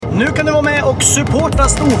Nu kan du vara med och supporta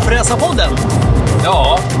Storfräsarpodden.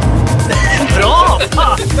 Ja. Bra!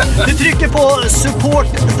 Du trycker på support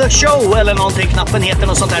the show eller någonting, knappen heter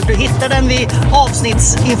något sånt där. Du hittar den vid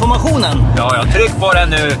avsnittsinformationen. Ja, jag tryck på den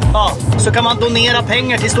nu. Ja, så kan man donera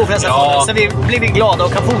pengar till Storfräsarpodden, Ja. så blir vi glada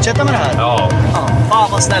och kan fortsätta med det här. Ja.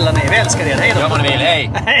 Fan vad snälla ni är, vi älskar er. Hej då. Gör vad ni vill,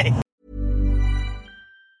 hej. Hej!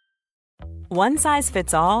 One size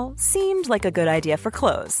fits all seemed like a good idea for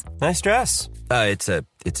clothes. Nice dress.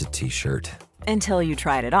 It's a t-shirt. Until you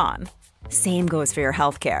tried it on. Same goes for your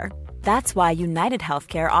healthcare. That's why United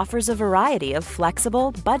Healthcare offers a variety of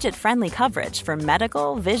flexible, budget-friendly coverage for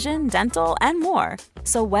medical, vision, dental, and more.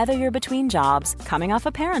 So whether you're between jobs, coming off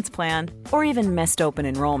a parent's plan, or even missed open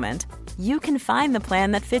enrollment, you can find the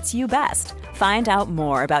plan that fits you best. Find out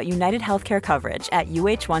more about United Healthcare coverage at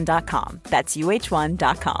uh1.com. That's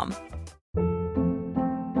uh1.com.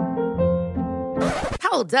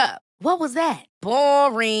 Hold up. What was that?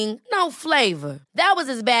 Boring. No flavor. That was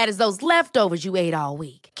as bad as those leftovers you ate all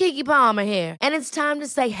week. Keke Palmer here, and it's time to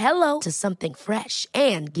say hello to something fresh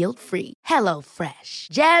and guilt-free. Hello Fresh.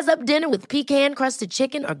 Jazz up dinner with pecan-crusted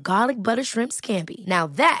chicken or garlic butter shrimp scampi. Now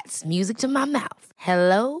that's music to my mouth.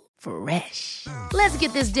 Hello Fresh. Let's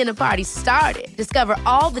get this dinner party started. Discover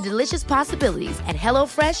all the delicious possibilities at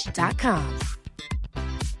hellofresh.com.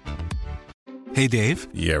 Hey, Dave.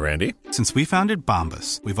 Yeah, Randy. Since we founded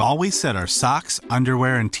Bombas, we've always said our socks,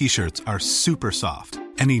 underwear, and T-shirts are super soft.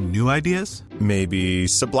 Any new ideas? Maybe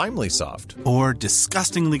sublimely soft. Or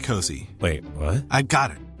disgustingly cozy? Wait, what? I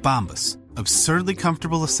got it. Bombas. Absurdly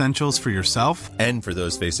comfortable essentials for yourself And for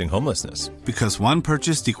those facing homelessness. because one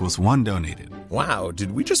purchased equals one donated. Wow,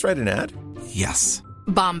 did we just write an ad? Yes.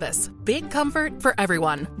 Bombas. Big comfort for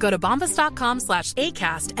everyone. Go to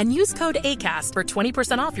bombas.com/ACAST and use code ACAST for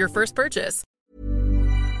 20% off your first purchase.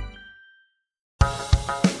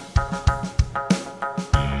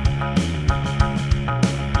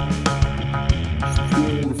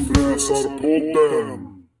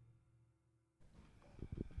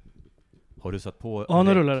 Har du satt på... Ja,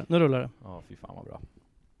 nu rullar det. Ja, fy fan vad bra.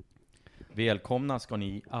 Välkomna ska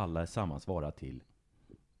ni alla sammans vara till...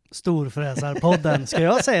 Storfräsarpodden, ska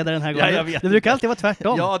jag säga det den här gången? Ja, jag vet det brukar alltid vara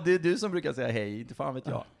tvärtom. Ja, det är du som brukar säga hej, inte fan vet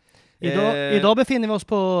jag. Idag befinner vi oss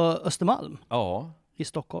på Östermalm Ja, i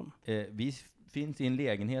Stockholm. vi finns i en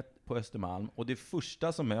lägenhet på Östermalm och det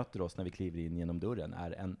första som möter oss när vi kliver in genom dörren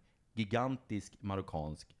är en gigantisk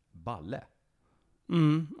marockansk balle.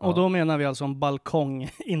 Och då menar vi alltså en balkong,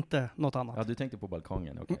 inte något annat. Ja, du tänkte på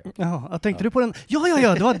balkongen, okej. Ja, tänkte du på den? Ja,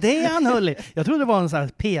 det var det han höll i. Jag trodde det var en sån här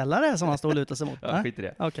pelare som han stod och lutade sig mot. Ja, skit i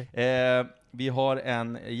det. Okej. Vi har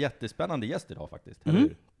en jättespännande gäst idag faktiskt, eller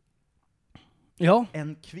hur? Ja,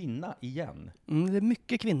 En kvinna igen. det är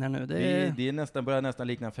mycket kvinnor nu. Det är börjar nästan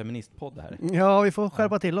likna en feministpodd här. Ja, vi får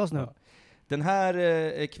skärpa till oss nu. Ja. Den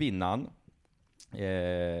här kvinnan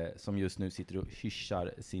som just nu sitter och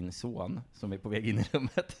hyschar sin son som är på väg in i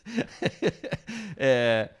rummet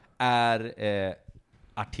är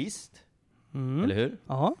artist, eller hur?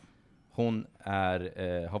 Ja. Hon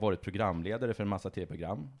har varit programledare för en massa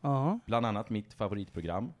tv-program. Ja. Bland annat mitt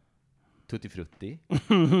favoritprogram Tutti Frutti.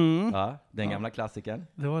 Ja, den gamla klassikern.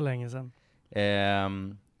 Det var länge sedan.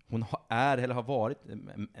 Hon har varit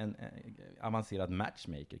en avancerad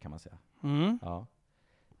matchmaker kan man säga. Ja.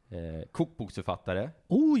 Kokboksförfattare.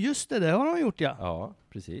 Just det har hon gjort, ja. Ja,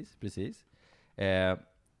 precis.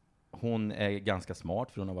 Hon är ganska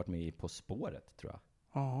smart för hon har varit med På spåret, tror jag.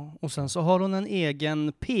 Ja, och sen så har hon en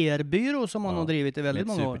egen PR-byrå som hon har drivit i väldigt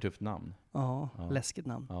med många år. ett supertufft namn. Ja, läskigt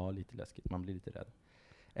namn. Ja, lite läskigt. Man blir lite rädd.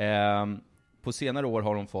 På senare år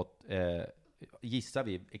har hon fått, gissar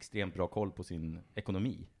vi, extremt bra koll på sin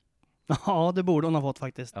ekonomi. Ja, det borde hon ha fått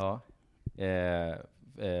faktiskt. Ja.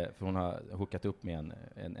 För hon har hookat upp med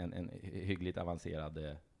en hyggligt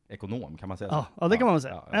avancerad ekonom, kan man säga så? Ja, det kan man väl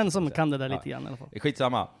säga. Ja, en som säga. kan det där lite grann i alla fall.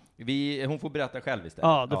 Skitsamma. Hon får berätta själv istället.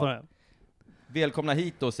 Ja, det får jag. Välkomna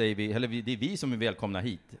hit då, säger vi. Eller det är vi som är välkomna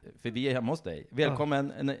hit. För vi är hemma hos dig.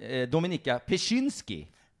 Välkommen Dominika Peczynski.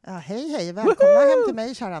 Ja, hej. Välkomna hem till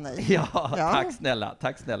mig, kära ni. Ja,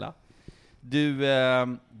 tack snälla. Du, det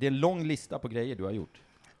är en lång lista på grejer du har gjort.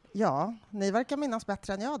 Ja, ni verkar minnas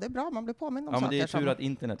bättre än jag. Det är bra, man blir påmind om Ja, men saker. det är tur att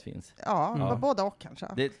internet finns. Ja, båda och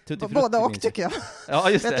kanske. Båda och tycker jag. Ja,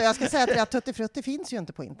 just Vet det. du, jag ska säga till dig att Tutti Frutti finns ju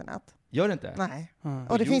inte på internet. Gör det inte? Nej.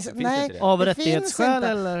 Och det finns inte det? Av det rättighetsskäl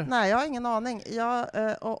eller? Nej, jag har ingen aning.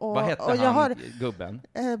 Vad hette han, gubben?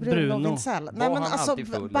 Bruno Vincell. Nej, men han alltså, alltid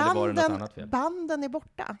full, eller var det något annat fel? banden är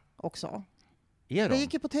borta också. Är Det de?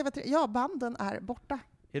 gick ju på TV3. Ja, banden är borta.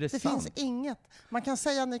 Är det sant? Finns inget. Man kan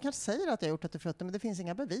säga, ni kanske säger att jag har gjort Tutti Frutti, men det finns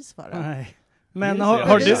inga bevis för det. Nej. Men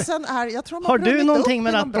har du, jag tror har du någonting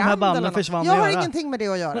med att de här banden försvann? Jag har ingenting med det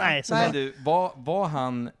att göra. Nej, så Men du, var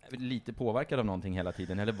han lite påverkad av någonting hela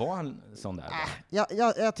tiden? Eller var han sån där?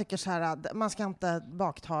 Jag tycker så här att man ska inte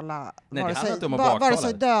baktala Nej, vare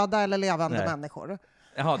sig döda eller levande människor.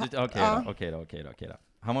 Jaha, okej då.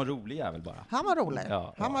 Han var rolig jävel bara. Han var rolig.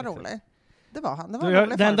 Han var rolig. Det var han.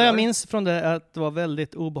 Det enda jag minns från det är att det var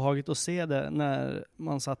väldigt obehagligt att se det när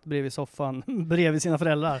man satt bredvid soffan bredvid sina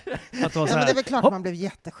föräldrar. Att det var så här, men det är väl klart att man blev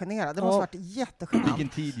jättegenerad. Det måste varit jättegenant. Vilken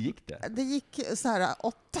tid gick det? Det gick så här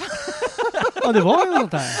 8. Ja, det var ju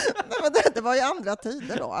något här. Det var ju andra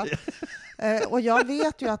tider då. Och jag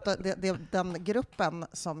vet ju att den gruppen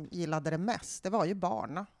som gillade det mest, det var ju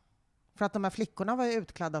barn. För att de här flickorna var ju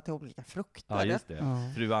utklädda till olika frukter. Ja, just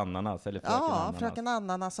det. Fru Ananas eller fröken Ananas. Ja, fröken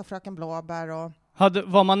Ananas och fröken Blåbär. Och...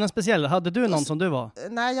 Var man en speciell? Hade du någon som du var?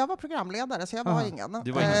 Nej, jag var programledare så jag var ingen.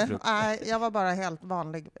 Du var ingen frukt? Nej, jag var bara helt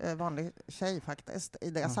vanlig tjej faktiskt. I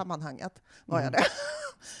det sammanhanget var jag det.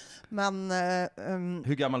 Men,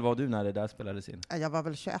 hur gammal var du när det där spelades in? Jag var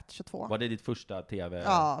väl 21-22. Var det ditt första tv?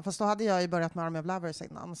 Ja, fast då hade jag ju börjat med Army of Lovers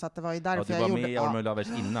innan. Så att det var ju därför jag gjorde... Du var med i Army of Lovers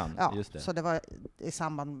innan? Ja, just det. Så det var i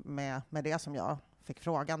samband med det som jag fick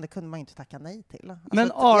frågan. Det kunde man ju inte tacka nej till. Alltså men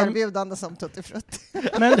ett erbjudande som Tutti Frutti.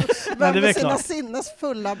 Men med sina sinnes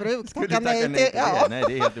fulla bruk tacka nej till. Ja. Nej,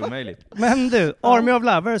 det är helt omöjligt. Men du, Army of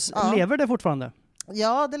Lovers, lever det fortfarande?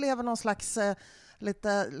 Ja, det lever någon slags...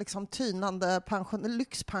 lite liksom tynande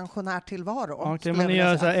lyxpensionärtillvaro. Okej, men ni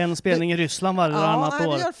gör så här en spelning i Ryssland varannat år?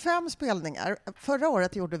 Ja, vi gör 5 spelningar. Förra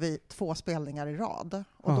året gjorde vi 2 spelningar i rad.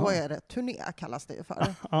 Och då är det turné, kallas det ju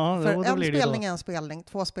för. För en spelning är en spelning,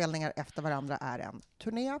 2 spelningar efter varandra är en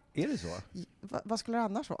turné. Är det så? Vad skulle det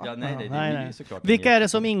annars vara? Ja, nej. Det är såklart. Vilka är det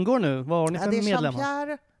som ingår nu? Vad har ni för medlemmar? Det är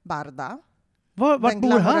Jean-Pierre Barda. Vart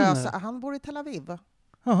bor han? Han bor i Tel Aviv.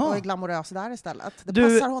 Aha. Och är glamorös där istället. Det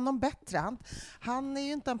passar honom bättre. Han är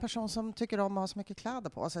ju inte en person som tycker om att ha så mycket kläder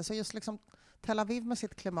på sig. Så just liksom Tel Aviv med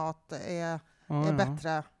sitt klimat är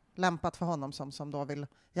bättre lämpat för honom som då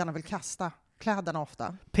gärna vill kasta kläderna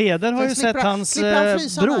ofta. Peder har ju sett hans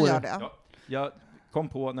bror. Ja, jag kom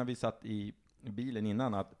på när vi satt i bilen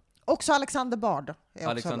innan att... Också Alexander Bard.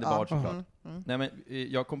 Alexander Bard såklart. Nej, men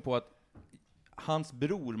jag kom på att hans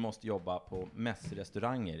bror måste jobba på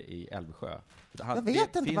mässrestauranger i Älvsjö.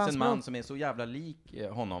 Det finns en man som är så jävla lik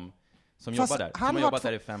honom som jobbar där. Som har jobbat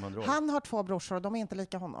där i 500 år. Han har 2 brorsor och de är inte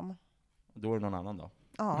lika honom. Då är det någon annan då.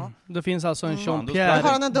 Ja. Det finns alltså en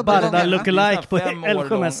Jean-Pierre Barda lookalike på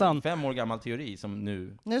Älvsjömässan. 5 år gammal teori som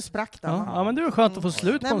nu... Nu sprack den. Ja, men det är skönt att få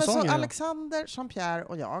slut på en sån. Så Alexander, Jean-Pierre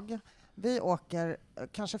och jag, vi åker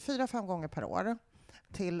kanske 4-5 gånger per år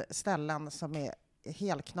till ställen som är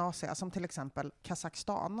helknasiga, som till exempel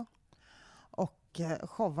Kazakstan, och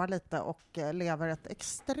showar lite och lever ett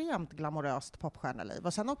extremt glamoröst popstjärneliv.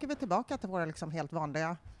 Och sen åker vi tillbaka till våra liksom helt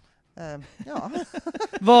vanliga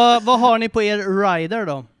Vad har ni på er rider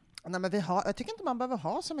då? Nej, men jag tycker inte man behöver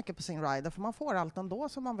ha så mycket på sin rider, för man får allt ändå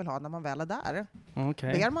som man vill ha när man väl är där.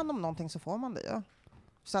 Ber man om någonting så får man det ju.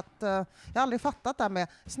 Så att, jag har aldrig fattat det här med,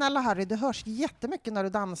 snälla Harry, du hörs jättemycket när du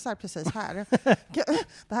dansar precis här.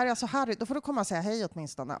 Det här är alltså Harry, då får du komma och säga hej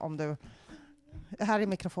åtminstone om du är här i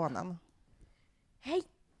mikrofonen. Hej!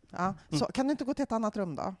 Ja, så kan du inte gå till ett annat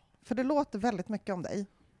rum då? För det låter väldigt mycket om dig.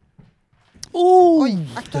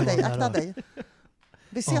 Oj, akta dig.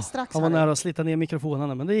 Vi ses strax. Han var nära att slita ner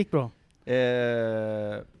mikrofonerna, men det gick bra.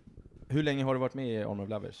 Hur länge har du varit med i Army of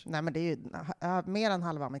Lovers? Nej, men det är ju mer än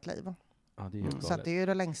halva mitt liv. Ja, det är så att det är ju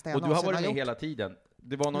det längsta jag någonsin har gjort. Och du har varit med gjort. hela tiden?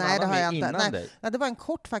 Det var någon annan med innan dig? Nej, det var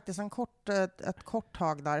ett kort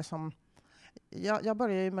tag där som... Jag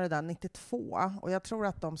började ju med det där 92, och jag tror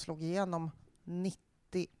att de slog igenom 90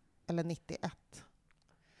 eller 91.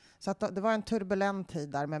 Så att det var en turbulent tid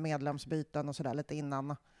där med medlemsbyten och sådär lite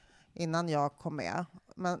innan jag kom med.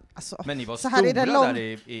 Men ni var så stora där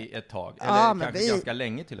i ett tag? Ja, eller kanske ganska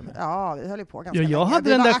länge till och med? Ja, vi höll ju på ganska länge. Jag hade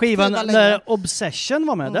den där skivan där Obsession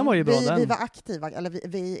var med, den var ju bra. Vi var aktiva, eller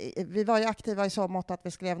vi var ju aktiva i så mått att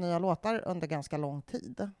vi skrev nya låtar under ganska lång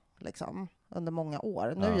tid. Liksom, under många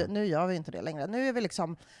år. Nu gör vi inte det längre.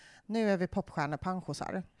 Nu är vi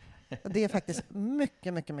popstjärnepanschosar. Det är faktiskt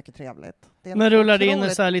mycket, mycket, mycket trevligt. Men rullar det in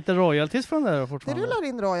så här lite royalties från det fortfarande? Det rullar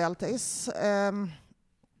in royalties.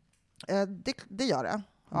 Det gör det.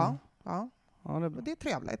 Ja. Det är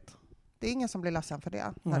trevligt. Det är ingen som blir ledsen för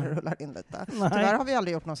det när det rullar in lite. Tyvärr har vi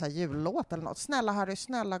aldrig gjort någon så här jullåt eller något. Snälla Harry,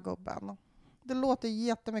 snälla gubben. Det låter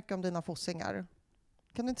jättemycket om dina fossingar.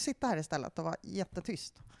 Kan du inte sitta här istället och vara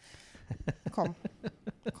jättetyst? Kom.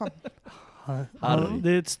 Det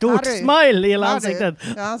är ett stort smile i hela ansiktet.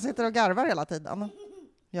 Ja, han sitter och garvar hela tiden.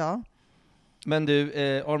 Ja. Men du,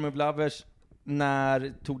 Army of Lovers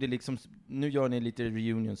när tog det liksom, nu gör ni lite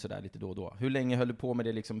reunion sådär lite då och då. Hur länge höll du på med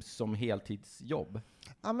det liksom som heltidsjobb?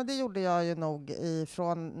 Ja, men det gjorde jag ju nog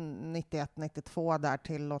från 91-92 där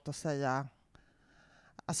till, låt oss säga,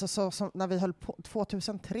 alltså så när vi höll på,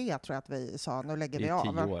 2003 tror jag att vi sa, nu lägger vi av.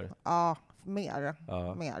 10 år. Ja, mer.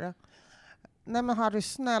 Nej men Harry,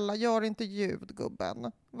 snälla, gör inte ljud,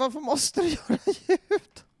 gubben. Varför måste du göra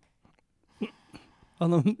ljud? Ja,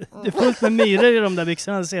 det är fullt med myror i de där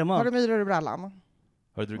byxorna, ser man. Har du myror i brallan?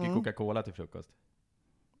 Har du druckit Coca-Cola till frukost?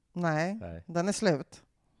 Nej, den är slut.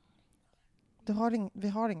 Vi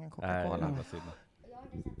har ingen Coca-Cola.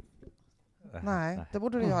 Nej, det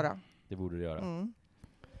borde du göra. Det borde du göra.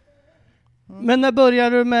 Men när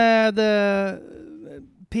började du med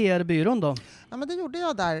PR-byrån då? Ja, men det gjorde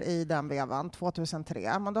jag där i den vevan,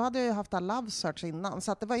 2003. Men då hade jag ju haft Love Search innan.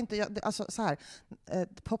 Så att det var inte, alltså så här,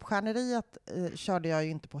 popstjärneriet körde jag ju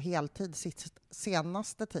inte på heltid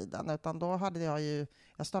senaste tiden. Utan då hade jag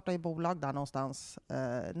startade ju bolag där någonstans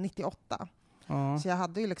 98. Så jag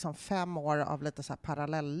hade ju liksom 5 år av lite så här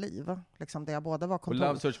parallellliv. Liksom där jag både var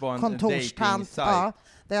kontorstant,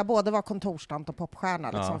 där jag både var kontorstant och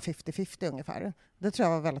popstjärna, liksom 50-50 ungefär. Det tror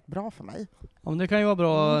jag var väldigt bra för mig. Ja, men det kan ju vara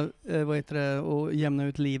bra att jämna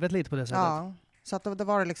ut livet lite på det sättet. Ja, så att det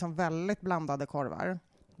var liksom väldigt blandade korvar.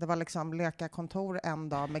 Det var liksom leka kontor en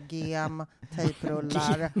dag med gem,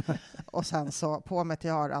 tejprullar och sen så på med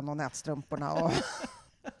tiaran och nätstrumporna. Och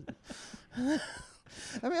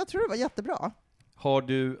ja, men jag tror det var jättebra.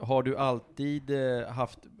 Har du alltid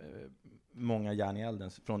haft många järn i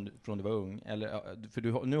elden från du var ung? Eller,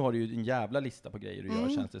 för nu har du ju en jävla lista på grejer du gör,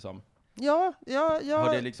 känns det som. Ja.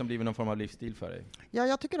 Har det liksom blivit någon form av livsstil för dig? Ja,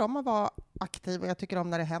 jag tycker om att vara aktiv och jag tycker om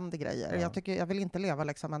när det händer grejer. Jag vill inte leva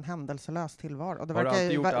liksom en händelselös tillvaro. Det verkar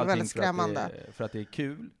ju väldigt skrämmande. För att det är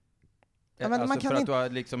kul? Ja, men alltså för att du har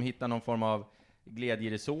liksom hittat någon form av glädje i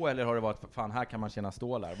det så, eller har det varit, fan, här kan man tjäna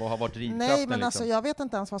stålar? Vad har varit drivkraften? Nej, men liksom? alltså, jag vet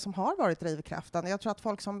inte ens vad som har varit drivkraften. Jag tror att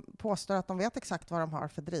folk som påstår att de vet exakt vad de har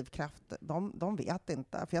för drivkraft, de vet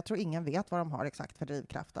inte. För jag tror ingen vet vad de har exakt för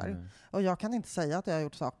drivkrafter. Och jag kan inte säga att jag har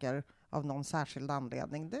gjort saker av någon särskild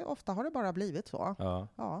anledning. Ofta har det bara blivit så.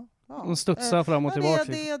 Ja. De studsar fram och tillbaka.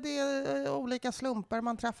 Det är olika slumper.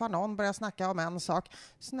 Man träffar någon, börjar snacka om en sak.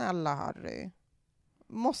 Snälla Harry,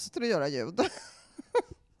 måste du göra ljud?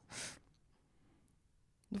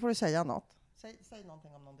 Då får du säga något. Säg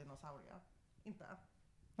någonting om någon dinosaurie. Inte?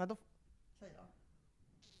 Nej, då säg då.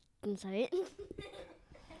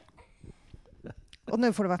 Och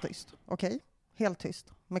nu får du vara tyst. Okej? Helt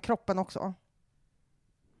tyst. Med kroppen också.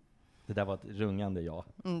 Det där var ett rungande ja.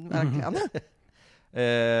 Verkligen.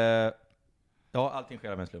 Ja, allting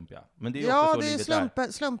sker av en slump, ja. Men det är också så livet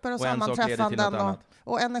är. Slumper och sammanträffanden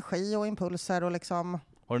och energi och impulser och liksom.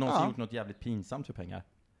 Har du någonsin gjort något jävligt pinsamt för pengar?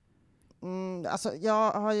 Alltså,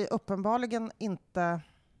 jag har ju uppenbarligen inte.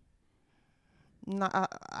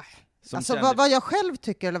 Alltså vad jag själv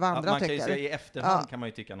tycker eller vad andra tycker. Man kan ju säga i efterhand kan man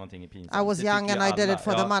ju tycka någonting är pinsamt. I was young and I did it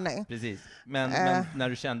for the money. Precis. Men när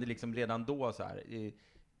du kände liksom redan då så här,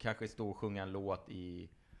 kanske stå och sjunga en låt i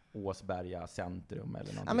Åsberga centrum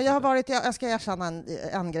eller någonting. Ja, men jag ska erkänna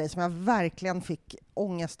en grej som jag verkligen fick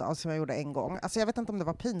ångest av, som jag gjorde en gång. Alltså jag vet inte om det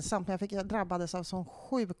var pinsamt, men jag drabbades av sån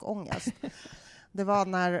sjuk ångest. Det var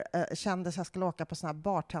när kändes jag skulle åka på såna här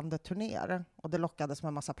bartenderturnéer och det lockades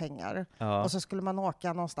med massa pengar. Ja. Och så skulle man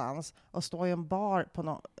åka någonstans och stå i en bar på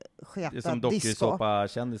någon sketen disco. Det är som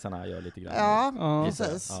dokusåpa-kändisarna gör lite grann. Ja,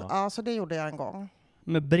 precis. Ja, så det gjorde jag en gång.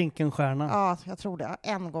 Med Brinkenstjärna. Ja, jag tror det.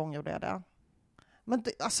 En gång gjorde jag det. Men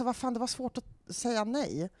alltså vad fan, det var svårt att säga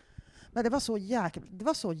nej. Men det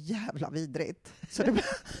var så jävla vidrigt. Så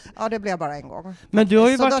det blev bara en gång. Men du har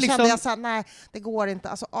ju så varit då liksom. Kände jag så här, nej, det går inte.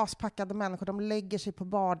 Alltså aspackade människor, de lägger sig på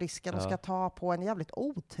bardisken och ska ta på en jävligt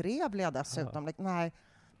otrevliga dessutom. Nej,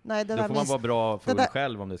 det då där får man vara bra för dig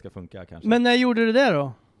själv om det ska funka kanske. Men när gjorde du det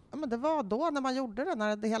då? Ja, men det var då när man gjorde det,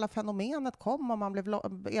 när det hela fenomenet kom och man blev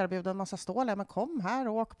erbjuden en massa stålar. Men kom här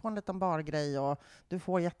och åk på en liten bargrej och du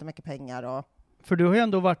får jättemycket pengar och. För du har ju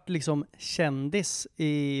ändå varit liksom kändis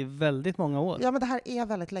i väldigt många år. Ja, men det här är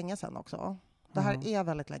väldigt länge sedan också. Det här är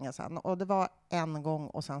väldigt länge sedan. Och det var en gång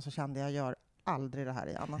och sen så kände jag gör aldrig det här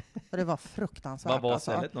igen. För det var fruktansvärt. Vad var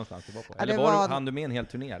stället någonstans du var på? Eller hann du med en hel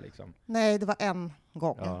turné liksom? Nej, det var en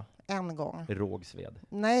gång. Ja. En gång. I Rågsved?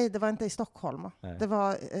 Nej, det var inte i Stockholm. Nej. Det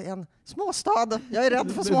var en småstad. Jag är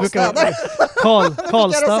rädd för småstäder. Karlstad.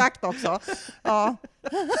 Det fick jag sagt också. Ja.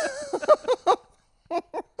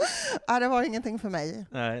 Det var ingenting för mig.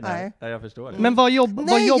 Nej, jag förstår det. Men vad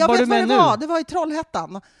jobbar du med nu? Det var i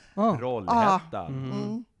Trollhättan.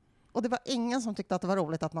 Trollhättan? Och det var ingen som tyckte att det var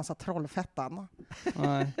roligt att man sa Trollfettan.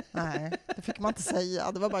 Nej, det fick man inte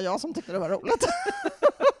säga. Det var bara jag som tyckte det var roligt.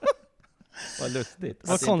 Vad lustigt.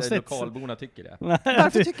 Vad att konstigt. inte lokalborna tycker det.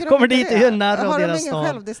 Varför tycker de kommer inte dit det? och gör narr av Har de deras ingen stad.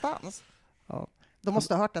 självdistans? Ja. De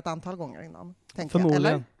måste ha hört det ett antal gånger innan. Förmodligen.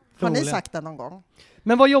 Eller? Har ni Förmodligen. sagt det någon gång?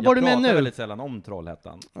 Men vad jobbar du med Jag pratar nu? väldigt sällan om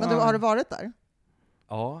Trollhättan. Men du, har du varit där?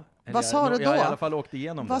 Ja. Vad sa du då? Jag har i alla fall åkt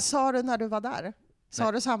igenom Vad det. sa du när du var där?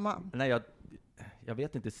 Sa du samma? Nej, jag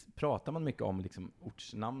vet inte. Pratar man mycket om liksom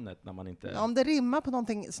ortsnamnet när man inte... Om det rimmar på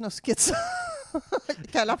någonting snuskigt så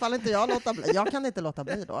kan i alla fall inte jag låta bli. Jag kan inte låta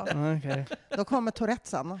bli då. Okay. Då kommer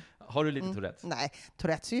Tourettesen. Har du lite Tourettes? Nej,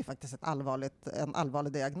 Tourettes är ju faktiskt en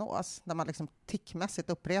allvarlig diagnos. När man liksom tickmässigt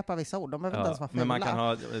upprepar vissa ord. De behöver inte ens vara fula. Men man kan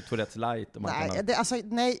ha Tourettes light. Och man nej,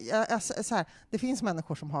 kan ha... så här, det finns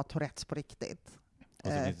människor som har Tourettes på riktigt.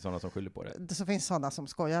 Och så finns det sådana som skyller på det. Så finns sådana som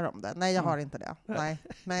skojar om det. Nej, jag har inte det. Nej.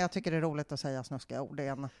 Men jag tycker det är roligt att säga snuskiga ord. Det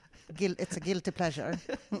är it's a guilty pleasure.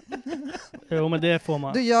 Jo, men det får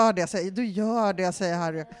man. Du gör det, säger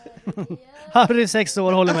Harry. Harry 6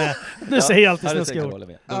 år håller med. Du säger alltid snuskiga ord. Då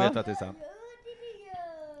vet jag att det är sant.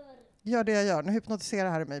 Gör det jag gör. Nu hypnotiserar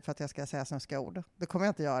Harry mig för att jag ska säga snuskiga ord. Det kommer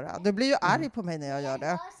jag inte göra. Du blir ju arg på mig när jag gör det.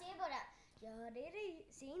 Jag ser bara, gör det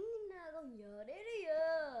du sin gör det du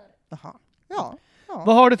gör. Jaha. Ja.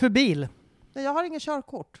 Vad har du för bil? Nej, jag har ingen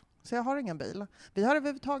körkort, så jag har ingen bil. Vi har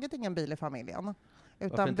överhuvudtaget ingen bil i familjen.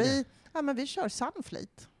 Utan vi kör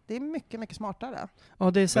Sunfleet. Det är mycket, mycket smartare.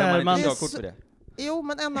 Och det är så här, man inte körkort för det? Jo,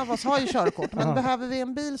 men en av oss har ju körkort. Men behöver vi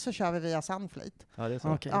en bil så kör vi via Sunfleet. Ja, det är så.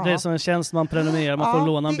 Okay. Det är som en tjänst man prenumererar. Man får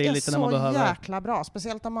låna en bil lite när man behöver. Det är så jäkla bra.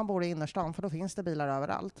 Speciellt om man bor i innerstan, för då finns det bilar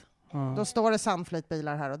överallt. Då står det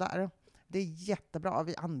Sunfleet-bilar här och där. Det är jättebra.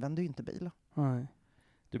 Vi använder ju inte bil. Nej.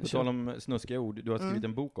 Du, på tal om snuskiga ord, du har skrivit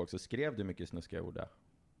en bok också. Skrev du mycket snuskiga ord där?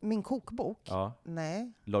 Min kokbok? Ja.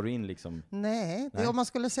 Nej. La du in liksom? Nej, det är om man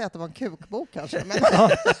skulle säga att det var en kukbok kanske. Men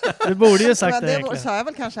du borde ju sagt det. Det sa jag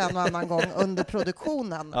väl kanske en och annan gång under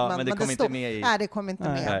produktionen. Ja, men det kom inte med i... Nej, det kom inte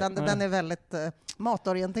med. Den är väldigt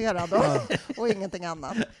matorienterad och ingenting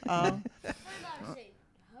annat. Ja.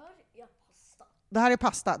 Det här är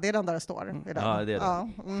pasta, det är den där det står. I den. Ja, det är det. Ja.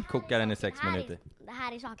 Kokar den i 6 minuter. Det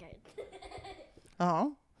här är saker.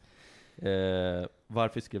 Ja.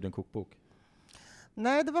 Varför skrev du en kokbok?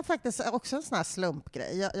 Nej, det var faktiskt också en sån här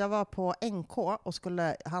slumpgrej. Jag var på NK och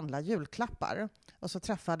skulle handla julklappar. Och så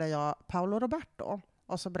träffade jag Paolo Roberto.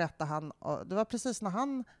 Och så berättade han, och det var precis när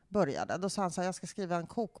han började. Då sa han så här, jag ska skriva en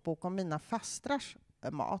kokbok om mina fastrars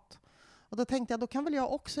mat. Och då tänkte jag, då kan väl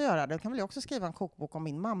jag också göra det. Då kan väl jag också skriva en kokbok om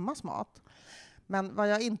min mammas mat. Men vad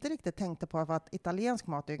jag inte riktigt tänkte på var att italiensk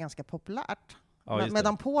mat är ganska populärt. Ja,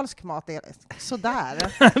 medan polsk mat är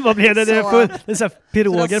sådär. Vad blev det? Det är så här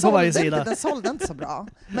piroger på varje sida. Den sålde inte så bra.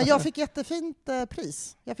 Men jag fick jättefint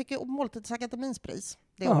pris. Jag fick ju Måltidsakademins pris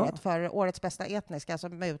det året för årets bästa etniska, alltså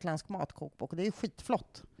med utländsk matkokbok. Det är ju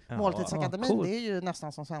skitflott. Måltidsakademin, det är ju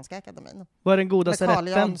nästan som Svenska akademin. Vad är den godaste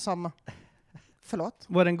rätten? Förlåt?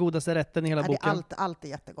 Vad är den godaste rätten i hela boken? Allt är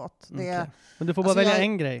jättegott. Okay. Men du får bara välja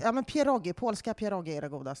en grej. Ja, men pierogi, polska pierogi är det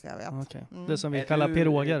godaste jag vet. Okay. Det som vi kallar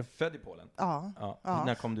piroger. Är du född i Polen? Ja.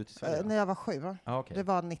 När kom du till Sverige? När jag var 7. Okay. Det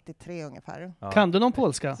var 93 ungefär. Ja. Kan du någon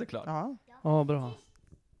polska? Såklart. Ja. Bra.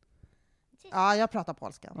 Ja, jag pratar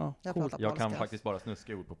polska. Ja, jag kan faktiskt bara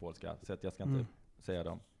snuska ord på polska, så att jag ska inte säga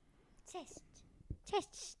dem.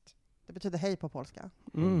 Test. Det betyder hej på polska.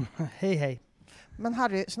 Hej. Men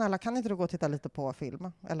Harry, snälla, kan inte du gå och titta lite på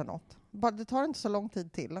film eller något? Det tar inte så lång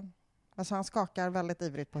tid till. Alltså han skakar väldigt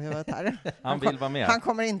ivrigt på huvudet här. Han vill vara med. Han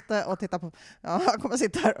kommer inte att titta på... Ja, han kommer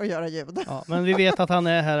sitta här och göra ljud. Ja, men vi vet att han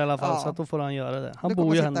är här i alla fall, så att då får han göra det. Han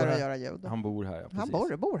bor ju ändå här. Göra ljud. Han bor här, ja, precis. Han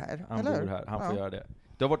bor här, han eller bor här. Han får göra det.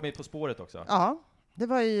 Du har varit med På spåret också. Ja, det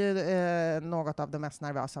var ju något av det mest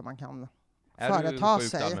nervösa man kan företa sig. Är du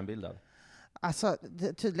sjukt allmänbildad? Alltså,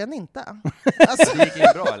 tydligen inte. Alltså, det gick in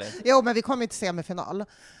bra, eller? Jo, men vi kom ju till semifinal.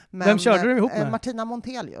 Men, vem körde du ihop med? Martina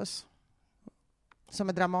Montelius. Som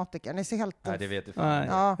är dramatiker. Ni ser helt... Nej, det vet du fan.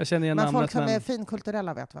 Ja, jag känner igen namnet. Men folk som är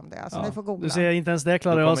finkulturella vet vem det är. Så ni får googla. Du ser inte ens det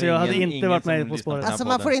klarar jag, så jag hade inte varit med På spåret. Alltså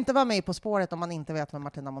man får inte vara med På spåret om man inte vet vem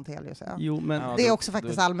Martina Montelius är. Jo, men... det är också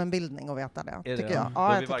faktiskt allmänbildning att veta det, tycker jag.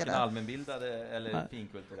 Ja, jag tycker varken allmänbildade eller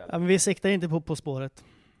finkulturella. Ja, men vi siktar inte på spåret.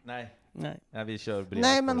 Nej. Nej, vi kör bredvid.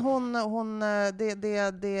 Nej, men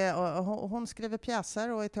hon skriver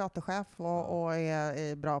pjäser och är teaterchef och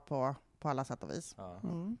är bra på alla sätt och vis. Ja.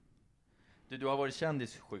 Du har varit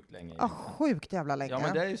kändis sjukt länge. Ja, sjukt jävla länge. Ja,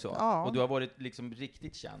 men det är ju så. Ja. Och du har varit liksom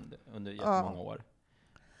riktigt känd under jättemånga år.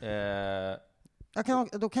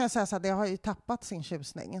 Då kan jag säga så här, det har ju tappat sin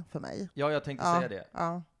tjusning för mig. Ja, jag tänkte säga det.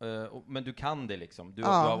 Ja. Men du kan det liksom. Du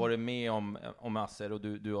har varit med om massor och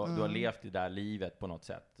du har levt det där livet på något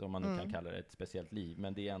sätt. Om man nu kan kalla det ett speciellt liv.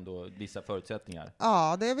 Men det är ändå vissa förutsättningar.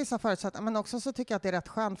 Ja, det är vissa förutsättningar. Men också så tycker jag att det är rätt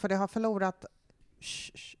skönt, för det har förlorat...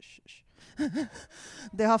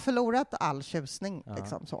 det har förlorat all tjusning.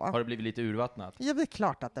 Liksom, så. Har det blivit lite urvattnat? Ja, det är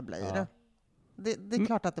klart att det blir. Ja. Det är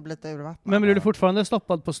klart att det blir lite urvattnat. Men blir du fortfarande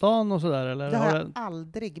stoppad på stan och sådär? Eller? Det har jag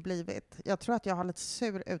aldrig blivit. Jag tror att jag har lite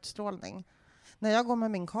sur utstrålning. När jag går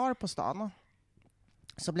med min kar på stan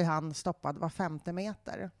så blir han stoppad var 50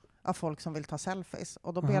 meter av folk som vill ta selfies.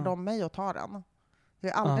 Och då ber de mig att ta den. Det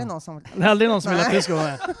är aldrig någon som... Det är aldrig någon som vill att du ska vara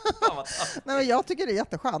med. Nej, men jag tycker det är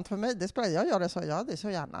jätteskönt för mig. Jag gör det så, så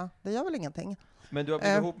gärna. Det gör väl ingenting. Men du har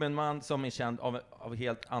blivit ihop med en man som är känd av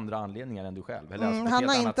helt andra anledningar än du själv? Eller alltså han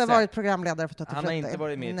har inte varit programledare för Tutti Frutti. Han har inte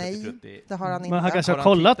varit med i Tutti Frutti? Nej, det har han inte. Men han kanske har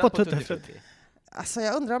kollat på Tutti Frutti? Alltså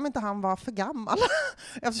jag undrar om inte han var för gammal.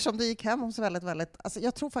 Eftersom det gick hem hos väldigt... Alltså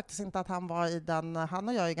jag tror faktiskt inte att han var i den... Han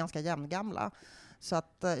och jag är ganska jämngamla. Så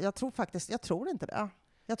att jag tror inte det.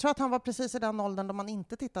 Jag tror att han var precis i den åldern då man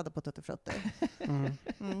inte tittade på Tutti Frutti.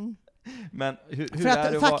 Men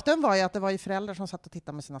faktum var ju att det var ju föräldrar som satt och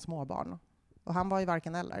tittade med sina småbarn. Och han var ju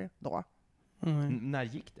varken eller då. När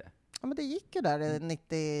gick det? Ja, men det gick ju där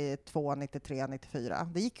 92, 93, 94.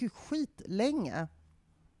 Det gick ju skitlänge.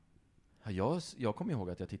 Ja, jag kommer ihåg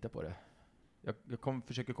att jag tittade på det. Jag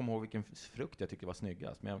försöker komma ihåg vilken frukt jag tyckte var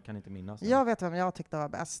snyggast, men jag kan inte minnas. Jag vet vem jag tyckte var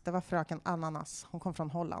bäst. Det var fröken Ananas. Hon kom från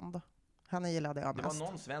Holland. Henne gillade jag mest. Det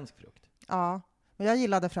var någon svensk frukt. Ja, men jag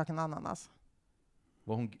gillade fröken Ananas.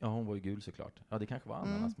 Hon var ju gul såklart. Ja, det kanske var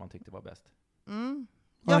ananas man tyckte var bäst.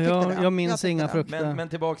 Jag minns inga frukter. Men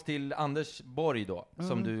tillbaks till Anders Borg då,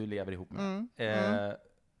 som du lever ihop med.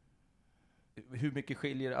 Hur mycket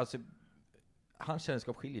skiljer, alltså hans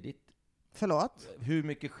kändisskap skiljer ditt? Förlåt? Hur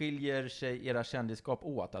mycket skiljer sig era kändisskap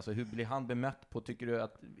åt? Alltså hur blir han bemött på, tycker du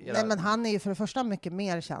att... Nej, men han är ju för det första mycket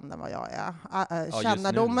mer känd än vad jag är.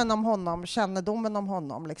 Kännedomen om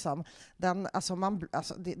honom liksom. Den, alltså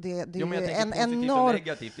det är ju en enorm...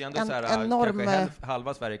 Negativt. Det är ändå så här, enorm...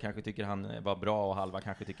 halva Sverige kanske tycker han var bra och halva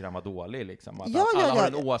kanske tycker han var dålig liksom. Alla har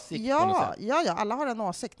en åsikt på något sätt. Ja, alla har en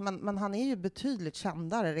åsikt. Men han är ju betydligt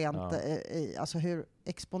kändare rent alltså hur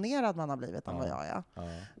exponerad man har blivit än vad jag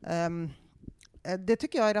är. Det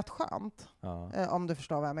tycker jag är rätt skönt, om du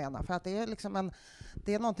förstår vad jag menar. För att det är liksom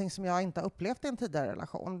det är någonting som jag inte har upplevt i en tidigare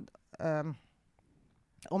relation.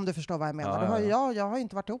 Om du förstår vad jag menar. Jag har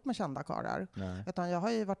inte varit ihop med kända karlar, utan jag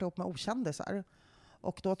har ju varit ihop med okändisar.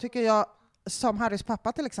 Och då tycker jag, som Harrys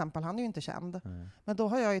pappa till exempel, han är ju inte känd. Men då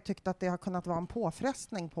har jag ju tyckt att det har kunnat vara en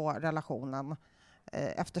påfrestning på relationen.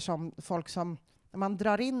 Eftersom folk som, man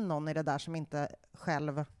drar in någon i det där som inte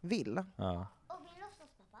själv vill. Ja.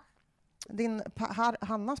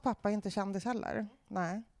 Hannas pappa är inte kändis heller.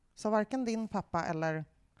 Nej. Så varken din pappa eller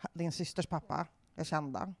din systers pappa är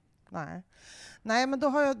kända. Nej, men då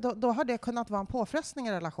har det kunnat vara en påfrestning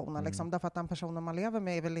i relationen. Liksom, därför att den personen man lever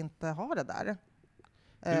med vill inte ha det där.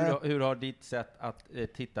 Hur har ditt sätt att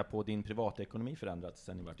titta på din privatekonomi förändrats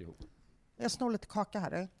sen ni varit ihop? Jag snor lite kaka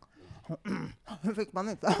här. Hur fick man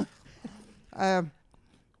inte?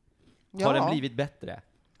 Har den blivit bättre?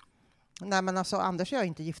 Nej, men alltså Anders och jag är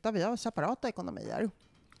inte gifta, vi har separata ekonomier.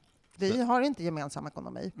 Vi har inte gemensam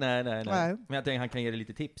ekonomi. Nej. Men jag tänker han kan ge dig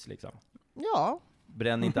lite tips liksom. Ja.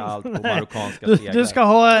 Bränn inte allt på marockanska stegar. Du ska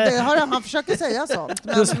ha... Det har han försöker säga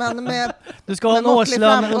sånt. Men med, du ska ha en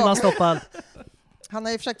årslön undanstoppad. Han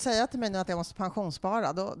har ju försökt säga till mig nu att jag måste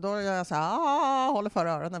pensionsspara. Då gör jag så här, håller för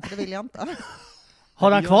öronen, för det vill jag inte.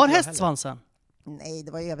 Har han kvar hästsvansen? Nej,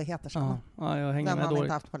 det var evigheter sedan. Ja, jag hänger den med har han dåligt.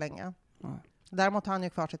 inte haft på länge. Däremot har han ju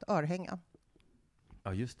kvar sitt örhänge.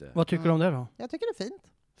 Ja, just det. Vad tycker du om det då? Jag tycker det är fint.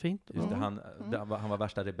 Fint. Just det, han var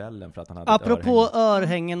värsta rebellen för att han hade apropå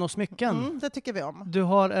örhängen och smycken. Det tycker vi om. Du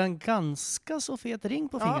har en ganska så fet ring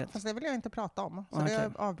på fingret. Ja, fast det vill jag inte prata om. Så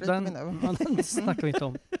det avbryter vi nu. Den snackar vi inte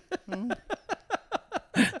om.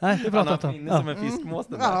 Nej, vi pratar om minne som en fiskmås.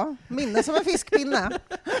 Ja, minne som en fiskpinne.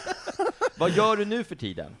 Vad gör du nu för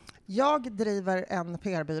tiden? Jag driver en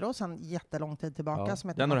PR-byrå sedan jättelång tid tillbaka som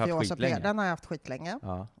heter Mafiosa PR. Den har jag haft skitlänge.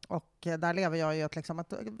 Ja. Och där lever jag ju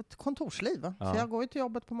ett kontorsliv. Ja. Så jag går ju till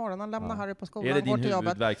jobbet på morgonen, lämnar Harry på skolan, är det din går till jobbet.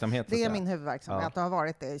 Huvudverksamhet? Det är min huvudverksamhet. Det har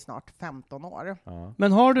varit det i snart 15 år. Ja.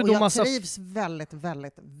 Men har du då jag trivs väldigt,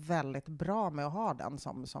 väldigt, väldigt bra med att ha den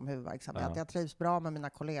som huvudverksamhet. Ja. Jag trivs bra med mina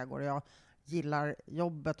kollegor. Jag gillar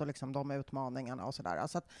jobbet och liksom de utmaningarna och sådär.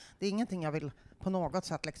 Så att det är ingenting jag vill på något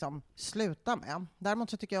sätt liksom sluta med. Däremot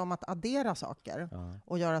så tycker jag om att addera saker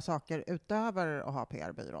och göra saker utöver att ha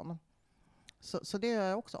PR-byrån. Så det gör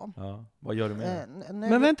jag också. Ja. Vad gör du med det?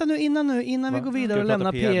 Men vänta nu, innan vi går vidare och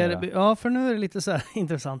lämnar PR. Ja, för nu är det lite så här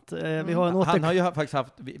intressant. Vi har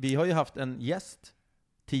vi har ju haft en gäst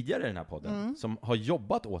tidigare i den här podden som har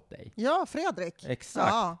jobbat åt dig. Ja, Fredrik.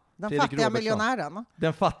 Exakt. Ja, den Fredrik fattiga Robertsson. Miljonären.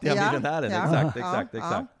 Den fattiga miljonären, exakt.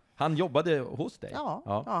 Han jobbade hos dig?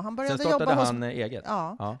 Ja, han började Sen startade jobba han eget?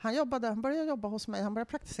 Ja. Han började jobba hos mig. Han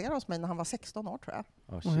började praktisera hos mig när han var 16 år, tror jag.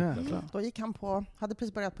 Då gick han hade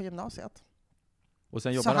precis börjat på gymnasiet. Och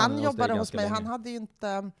sen så han jobbade hos mig. Han hade ju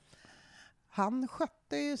inte... Han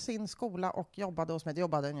skötte ju sin skola och jobbade hos mig. Det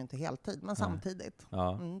jobbade han ju inte heltid, men samtidigt.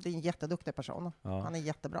 Ja. Det är en jätteduktig person. Ja. Han är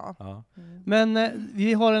jättebra. Ja. Men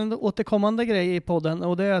vi har en återkommande grej i podden,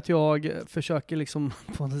 och det är att jag försöker liksom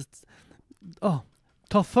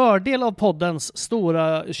ta fördel av poddens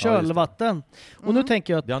stora kölvatten. Och nu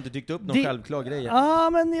tänker jag att... Det har inte dykt upp någon självklar grej. Ja,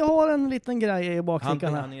 men jag har en liten grej i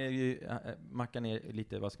bakfickan här. Han är ju... Mackan är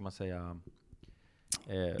lite, vad ska man säga...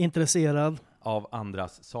 intresserad av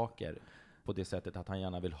andras saker. På det sättet att han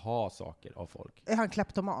gärna vill ha saker av folk. Är han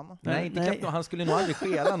kleptoman? Nej, inte kleptoman. Han skulle nog aldrig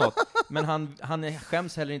stjäla något. Men han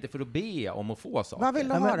skäms heller inte för att be om att få saker. Vad vill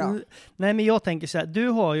du ha då? Nej, men jag tänker så här. Du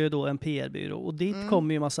har ju då en PR-byrå. Och dit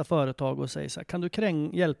kommer ju massa företag och säger så här. Kan du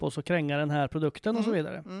hjälpa oss att kränga den här produkten och så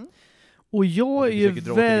vidare. Och jag är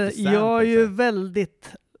ju väldigt...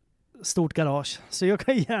 stort garage. Så jag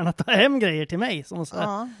kan gärna ta hem grejer till mig.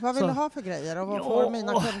 Vad vill du ha för grejer? Och vad får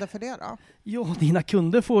mina kunder för det då? Ja, dina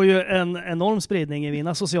kunder får ju en enorm spridning i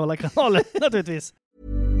mina sociala kanaler, naturligtvis.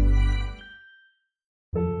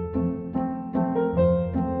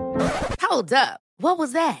 Hold up. What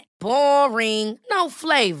was that? Boring. No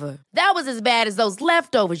flavor. That was as bad as those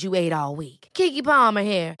leftovers you ate all week. Keke Palmer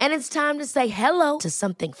here, and it's time to say hello to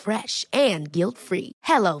something fresh and guilt-free.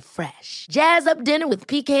 Hello Fresh. Jazz up dinner with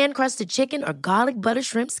pecan-crusted chicken or garlic butter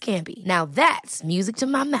shrimp scampi. Now that's music to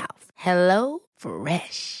my mouth. Hello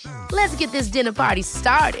Fresh. Let's get this dinner party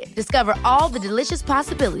started. Discover all the delicious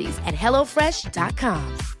possibilities at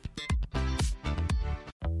hellofresh.com.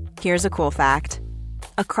 Here's a cool fact.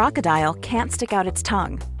 A crocodile can't stick out its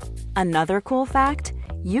tongue. Another cool fact,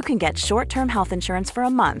 you can get short-term health insurance for a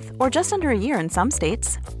month or just under a year in some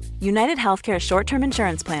states. United Healthcare short-term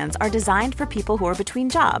insurance plans are designed for people who are between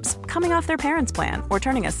jobs, coming off their parents' plan, or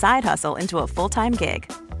turning a side hustle into a full-time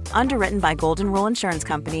gig. Underwritten by Golden Rule Insurance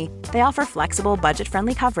Company, they offer flexible,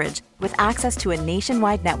 budget-friendly coverage with access to a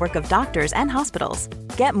nationwide network of doctors and hospitals.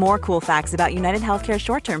 Get more cool facts about United Healthcare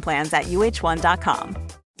short-term plans at uh1.com.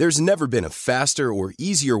 There's never been a faster or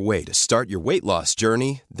easier way to start your weight loss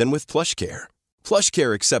journey than with PlushCare.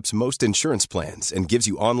 PlushCare accepts most insurance plans and gives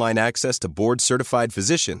you online access to board-certified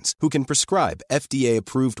physicians who can prescribe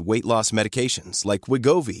FDA-approved weight loss medications like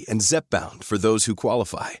Wegovy and Zepbound for those who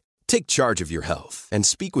qualify. Take charge of your health and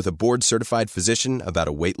speak with a board-certified physician about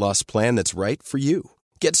a weight loss plan that's right for you.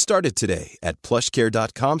 Get started today at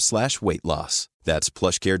plushcare.com/weightloss. That's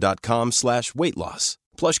plushcare.com/weightloss.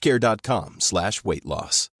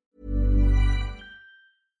 plushcare.com/weightloss.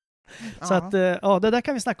 Så att, det där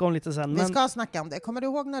kan vi snacka om lite sen. Vi ska snacka om det. Kommer du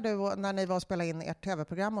ihåg när ni var och spelade in ert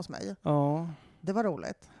tv-program hos mig? Ja. Det var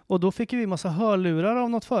roligt. Och då fick vi massa hörlurar av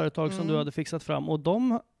något företag som du hade fixat fram. Och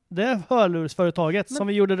det hörlursföretaget som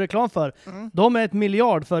vi gjorde reklam för, de är ett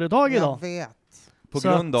miljardföretag idag. Jag vet. På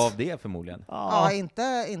grund av det förmodligen? Ja,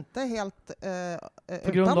 inte helt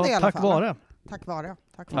på grund av, tack vare. Tack vare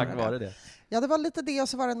det. Ja, det var lite det och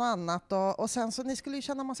så var det något annat. Och sen så ni skulle ju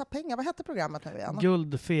tjäna massa pengar. Vad hette programmet nu igen?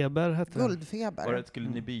 Guldfeber hette det. Guldfeber. Var det, skulle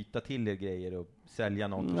ni byta till er grejer och sälja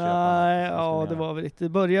något och köpa något? Det var väl lite. Det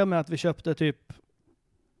började med att vi köpte typ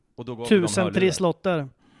och då 1000 prislotter.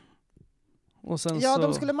 Och sen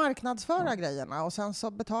de skulle marknadsföra grejerna och sen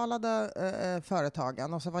så betalade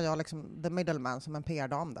företagen och så var jag liksom the middleman som en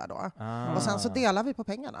PR-dam där då. Och sen så delade vi på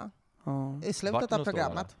pengarna i slutet av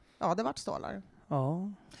programmet. Stålar? Ja, det vart stålar.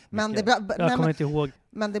 Ja. Men jag kommer inte ihåg.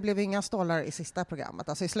 Men det blev inga stålar i sista programmet.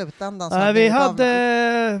 Alltså i slutändan så vi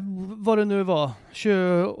hade vad det nu var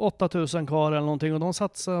 28 000 kvar eller någonting och de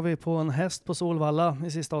satsade vi på en häst på Solvalla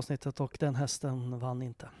i sista avsnittet och den hästen vann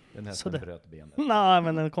inte. Den hästen bröt benet. Nej,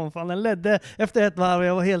 men den ledde efter ett varv.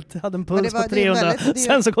 Jag hade en puls på 300.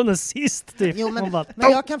 Sen så kom den sist. Typ. Jo, men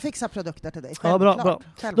jag kan fixa produkter till dig. Ja, bra.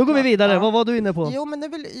 Då går vi vidare. Vad var du inne på? Jo, men nu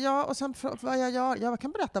vill jag och sen vad jag gör. Jag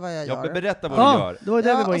kan berätta vad jag gör. Berätta vad du gör. Det var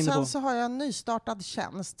det vi var inne på. Och sen så har jag en nystartad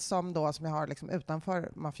tjänst som jag har liksom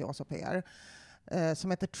utanför Mafioso PR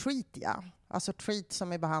som heter Treat. Alltså treat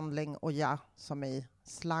som i behandling och som i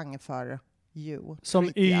slang för you.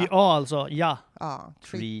 Som YA alltså, ja. Ja,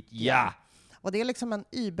 treat, ja. Och det är liksom en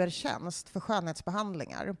Uber-tjänst för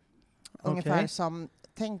skönhetsbehandlingar. Ungefär som,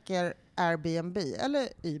 tänker Airbnb eller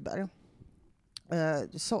Uber.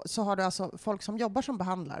 Så har du alltså folk som jobbar som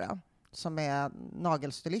behandlare. Som är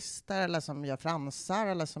nagelstylister eller som gör fransar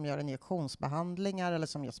eller som gör injektionsbehandlingar eller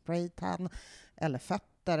som gör spraytan eller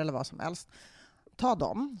fötter eller vad som helst. Ta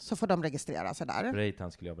dem så får de registrera sig där.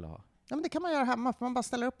 Spraytan skulle jag vilja ha. Ja, men det kan man göra hemma, för man bara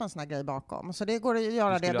ställer upp en sån här grej bakom. Så det går att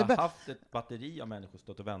göra det. Du skulle ha haft ett batteri av människor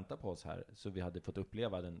stått och väntat på oss här, så vi hade fått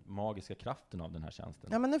uppleva den magiska kraften av den här tjänsten.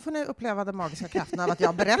 Ja, men nu får ni uppleva den magiska kraften av att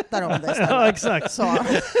jag berättar om det istället. Ja, exakt. Så.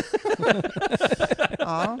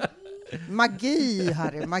 Ja. Magi,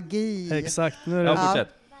 Harry, magi. Exakt. Nu är det...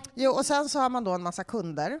 Jo, och sen så har man då en massa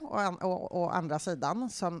kunder och andra sidan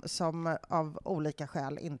som av olika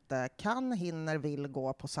skäl inte kan, hinner, vill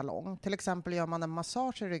gå på salong. Till exempel gör man en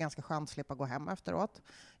massage är det ganska skönt att slippa gå hem efteråt.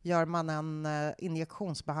 Gör man en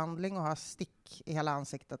injektionsbehandling och har stick i hela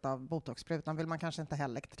ansiktet av botoxsprutan vill man kanske inte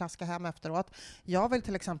heller traska hem efteråt. Jag vill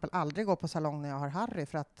till exempel aldrig gå på salong när jag har Harry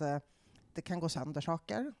för att det kan gå sönder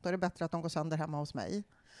saker. Då är det bättre att de går sönder hemma hos mig.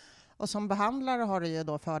 Och som behandlare har du ju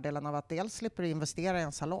då fördelen av att dels slipper du investera i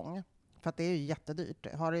en salong. För att det är ju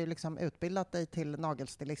jättedyrt. Har du liksom utbildat dig till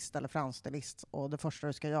nagelstilist eller fransstilist och det första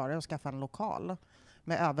du ska göra är att skaffa en lokal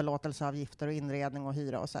med överlåtelseavgifter och inredning och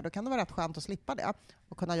hyra och så här, då kan det vara rätt skönt att slippa det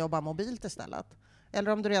och kunna jobba mobilt istället.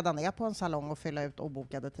 Eller om du redan är på en salong och fylla ut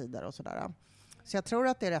obokade tider och sådär. Så jag tror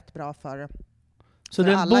att det är rätt bra för så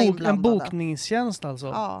det är en bokningstjänst alltså?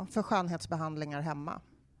 Ja, för skönhetsbehandlingar hemma.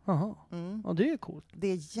 Jaha, ja, det är coolt. Det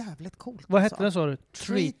är jävligt coolt. Vad hette det, sa du?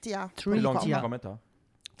 Treatia. Hur långt har ni kommit då?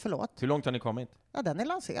 Förlåt? Hur långt har ni kommit? Ja, den är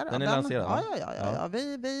lanserad. Den är lanserad? Ja.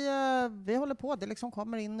 Vi håller på. Det liksom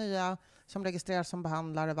kommer in nya som registreras som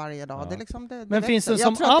behandlare varje dag. Ja. Det liksom, det men växer. Finns det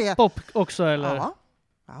som app också, eller?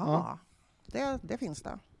 Ja. Det finns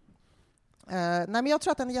det. Nej, men jag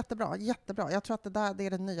tror att den är jättebra. Jag tror att det är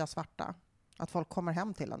det nya svarta. Att folk kommer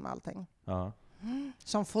hem till den med allting. Ja.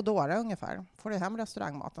 Som Foodora ungefär. Får du hem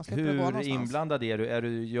restaurangmaten. Hur inblandad är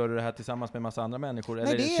du? Gör du det här tillsammans med en massa andra människor? Nej,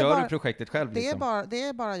 eller kör du projektet själv? Det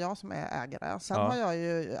är bara jag som är ägare. Sen har jag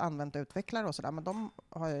ju använt utvecklare och sådär, men de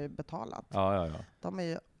har jag ju betalat. Ja. De är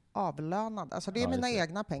ju avlönade. Alltså det är mina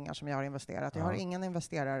egna pengar som jag har investerat. Jag har ingen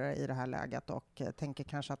investerare i det här läget och tänker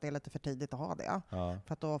kanske att det är lite för tidigt att ha det. Ja.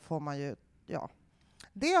 För att då får man ju,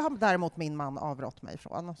 Det har däremot min man avrått mig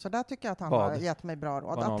från. Så där tycker jag att han har gett mig bra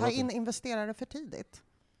råd. Att ta in investerare för tidigt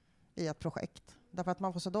i ett projekt. Därför att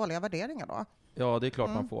man får så dåliga värderingar då. Ja, det är klart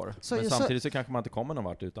man får. Men samtidigt så kanske man inte kommer någon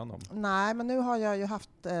vart utan dem. Nej, men nu har jag ju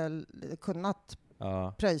kunnat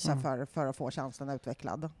pröjsa för att få tjänsten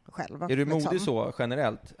utvecklad själv. Är du modig så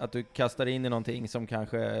generellt? Att du kastar in i någonting som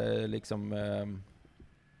kanske liksom...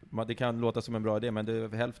 det kan låta som en bra idé,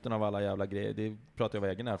 men hälften av alla jävla grejer, det pratar jag av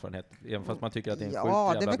egen erfarenhet, även fast man tycker att det är en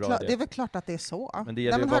sjukt jävla bra idé. Det är väl klart att det är så. Men det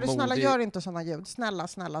gäller hörru, snälla, gör inte sådana ljud. Snälla.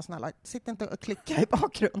 Sitt inte och klicka i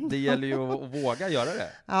bakgrunden. Det gäller ju att våga göra det.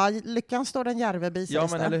 Ja, lyckan står den järve bi. Ja,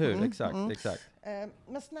 men eller hur? Exakt.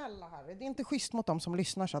 Men snälla Harry, det är inte schysst mot dem som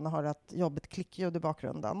lyssnar sen och har ett jobbigt klickljud i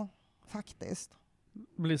bakgrunden. Faktiskt.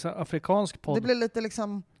 Det blir så afrikansk podd. Det blir lite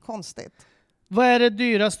liksom konstigt. Vad är det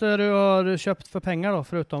dyraste du har köpt för pengar då,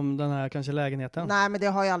 förutom den här kanske lägenheten? Nej, men det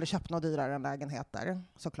har jag aldrig köpt något dyrare än lägenheter,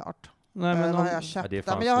 såklart. Nej, men vad har jag köpt? Det är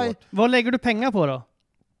fan svårt. Vad lägger du pengar på då?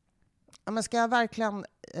 Ja, men ska jag verkligen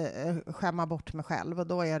skämma bort mig själv,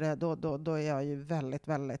 då är jag ju väldigt,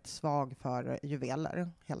 väldigt svag för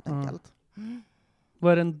juveler, helt enkelt.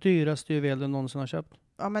 Vad är den dyraste juvel du någonsin har köpt?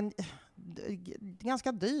 Ja, men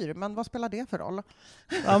ganska dyr, men vad spelar det för roll?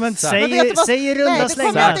 Ja, men säg runda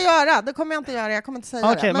slängar. Det kommer jag inte göra. Jag kommer inte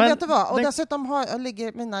säga det. Men vet du vad? Och dessutom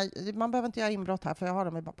ligger man behöver inte göra inbrott här, för jag har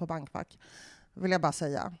dem på bankfack. Vill jag bara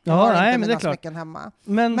säga. Jag har inte mina smycken hemma.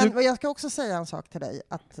 Men jag ska också säga en sak till dig,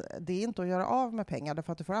 att det är inte att göra av med pengar,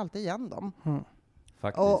 därför att du får alltid igen dem.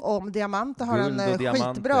 Och om diamanter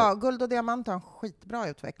har guld och diamanter har en skitbra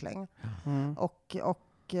utveckling.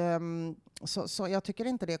 Så jag tycker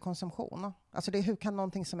inte det är konsumtion. Alltså hur kan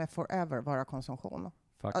någonting som är forever vara konsumtion?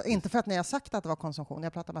 Inte för att ni har sagt att det var konsumtion,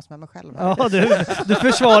 jag pratar mest med mig själv. Ja, du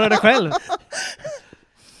försvarar dig själv.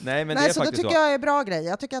 Nej, men det är så faktiskt det tycker jag är bra grej.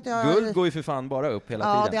 Jag tycker att guld går ju för fan bara upp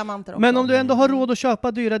hela tiden. Diamanter också. Men om du ändå har råd att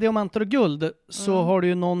köpa dyra diamanter och guld, så har du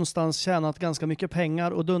ju någonstans tjänat ganska mycket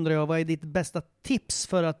pengar. Och då undrar jag, vad är ditt bästa tips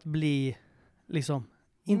för att bli liksom...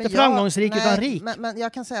 Inte framgångsrik utan rik. Men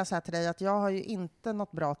jag kan säga så här till dig, att jag har ju inte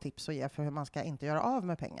något bra tips att ge för hur man ska inte göra av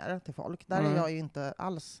med pengar till folk. Där är jag ju inte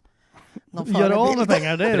alls någon förebild. Göra av med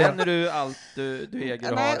pengar, det är det. Bränner du allt du äger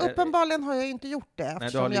och Nej, har? uppenbarligen har jag inte gjort det.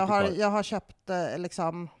 Eftersom jag har köpt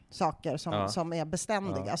liksom saker som är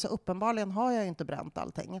beständiga. Ja. Så uppenbarligen har jag inte bränt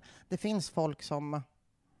allting. Det finns folk som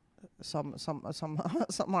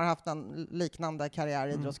har haft en liknande karriär,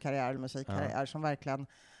 idrottskarriär eller musikkarriär, som verkligen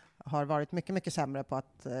har varit mycket, mycket sämre på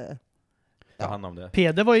att ta hand om det.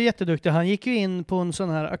 Peder var ju jätteduktig. Han gick ju in på en sån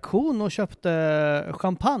här auktion och köpte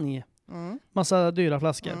champagne. Massa dyra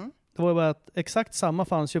flaskor. Det var bara att exakt samma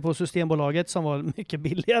fanns ju på Systembolaget som var mycket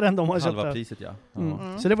billigare än de har köpt. Halva priset, ja.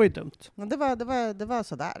 Så det var ju dumt. Men det var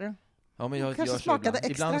sådär. Ja, men jag kanske smakade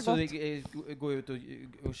extra ibland gott. Så går jag ut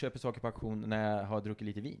och köper saker på auktion när jag har druckit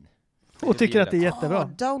lite vin. Och tycker att det är jättebra.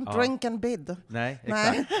 Don't drink and bid. Nej,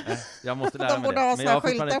 exakt. Jag måste lära mig det. De borde ha Men jag har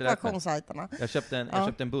skyltar på inte auktionssajterna. Jag köpte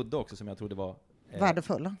en Buddha också som jag trodde var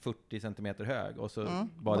värdefull. 40 centimeter hög. Och så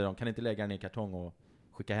bad de, kan inte lägga den i kartong och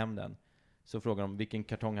skicka hem den? Så frågade de, vilken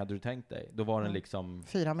kartong hade du tänkt dig? Då var den liksom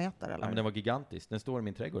 4 meter eller? Ja, men den var gigantisk. Den står i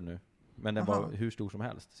min trädgård nu. Men den var hur stor som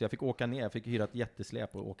helst. Så jag fick åka ner, jag fick hyra ett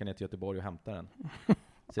jättesläp och åka ner till Göteborg och hämta den.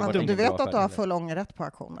 Så du vet att du har full ångerrätt på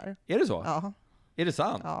auktioner? Är det så? Ja. Är det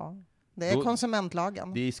sant? Ja. Det är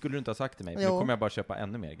konsumentlagen. Det skulle du inte ha sagt till mig, för då kommer jag bara köpa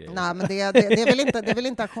ännu mer grejer. Nej, men det är väl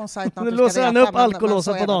inte auktionssajten att du ska veta. Upp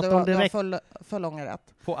alkolåset på datorn direkt. Du har full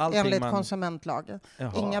ångerrätt. På allting enligt konsumentlag.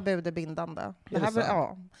 Jaha. Inga bud är bindande.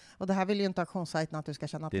 Och det här vill ju inte auktionssajten att du ska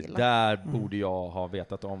känna till. Det där borde jag ha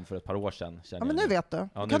vetat om för ett par år sedan. Ja, men nu vet du.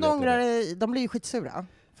 Ja, kan du ångra dig? De blir ju skitsura.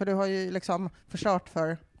 För du har ju liksom förstört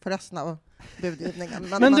för resten av budgivningen.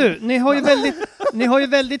 Men du, ni har ju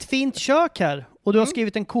väldigt fint kök här. Och du har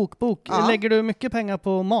skrivit en kokbok. Ja. Lägger du mycket pengar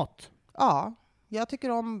på mat? Ja, jag tycker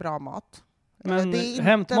om bra mat. Men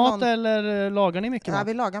hämtmat eller lagar ni mycket mat?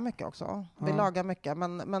 Vi lagar mycket också. Vi lagar mycket.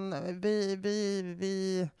 Men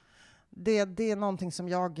det är någonting som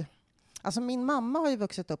jag... Alltså min mamma har ju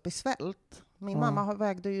vuxit upp i svält. Min mamma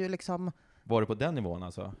vägde ju liksom... Var det på den nivån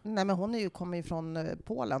alltså? Nej, men hon kommer ju från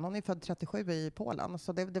Polen. Hon är född 37 i Polen.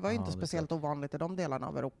 Så det var ju inte speciellt ovanligt i de delarna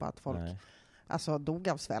av Europa att folk dog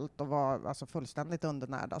av svält och var fullständigt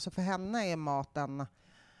undernärda. Så för henne är maten,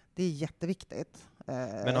 det är jätteviktigt.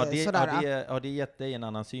 Men har det gett dig en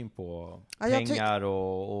annan syn på pengar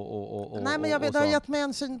och nej, men det har gett mig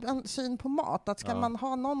en syn på mat. Att ska man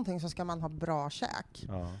ha någonting så ska man ha bra käk.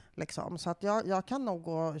 Ja. Liksom. Så att jag kan nog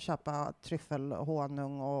gå och köpa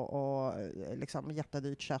tryffelhonung och liksom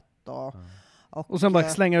jättedyrt kött. Och sen bara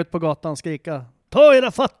slänga ut på gatan och skrika: ta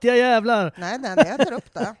era fattiga jävlar! Nej, jag äter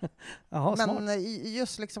upp det. Jaha, men smart.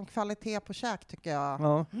 Just liksom kvalitet på käk tycker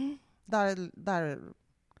jag. Där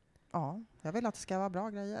jag vill att det ska vara bra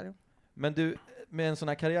grejer. Men du, med en sån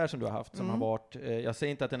här karriär som du har haft, som har varit, jag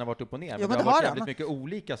säger inte att den har varit upp och ner, men det har varit väldigt mycket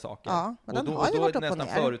olika saker. Ja, men och då nästan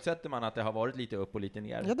förutsätter man att det har varit lite upp och lite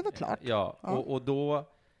ner. Ja, det var klart. Och då,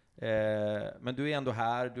 men du är ändå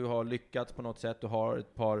här, du har lyckats på något sätt, du har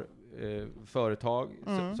ett par företag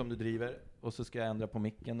som du driver. Och så ska jag ändra på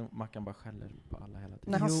micken och Mackan bara skäller på alla hela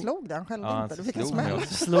tiden. Nej, han slog den själv inte. Du fick en smäll.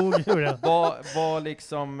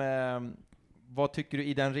 Vad tycker du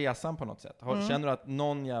i den resan på något sätt? Känner du att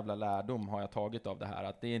någon jävla lärdom har jag tagit av det här?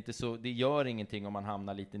 Att det är inte så, det gör ingenting om man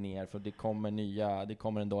hamnar lite ner, för det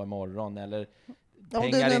kommer en dag imorgon, eller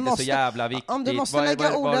pengar är inte så jävla viktigt. Om du måste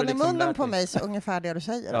lägga orden i munnen på mig, så ungefär det du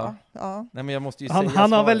säger. Ja. Nej, men jag måste ju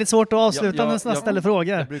han har väldigt svårt att avsluta när han ställer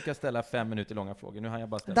frågor. Jag brukar ställa 5 minuter långa frågor. Nu har jag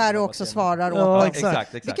bara ställt där du också svarar. Ja,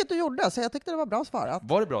 exakt. Vilket du gjorde, så jag tyckte det var bra svarat.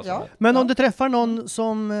 Var det bra svarat? Men om du träffar någon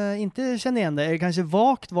som inte känner igen dig, eller kanske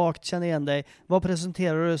vagt känner igen dig, vad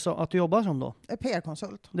presenterar du så att du jobbar som då?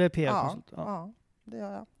 PR-konsult. Det är PR-konsult? Ja, det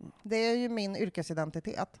gör jag. Det är ju min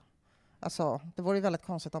yrkesidentitet. Alltså, det vore ju väldigt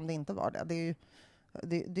konstigt om det inte var det. Det är ju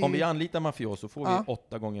om vi anlitar Mafioso, får vi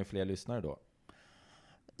 8 gånger fler lyssnare då?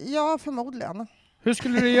 Ja, förmodligen. Hur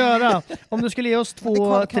skulle du göra om du skulle ge oss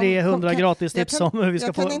 200-300 gratis tips om hur vi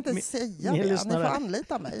ska få mer lyssnare? Jag kan inte säga det. Ni får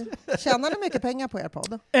anlita mig. Tjänar ni mycket pengar på er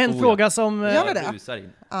podd? En fråga som...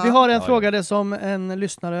 Vi har en fråga som en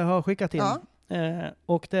lyssnare har skickat in.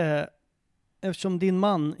 Och det är, eftersom din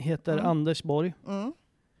man heter Anders Borg,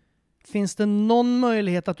 finns det någon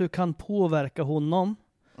möjlighet att du kan påverka honom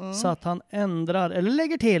så att han ändrar eller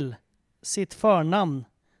lägger till sitt förnamn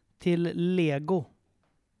till Lego?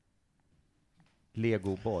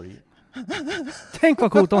 Lego Borg. Tänk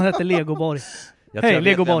vad coolt om han heter Lego Borg. Hej,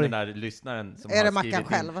 Lego Borg. Den där lyssnaren som är det Mackan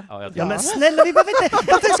själv? Ja, men snälla, vi behöver inte.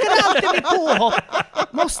 Varför ska det alltid bli påhopp?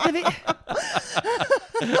 Måste vi?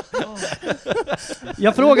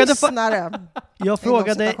 Jag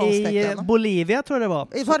frågade i Bolivia, tror jag det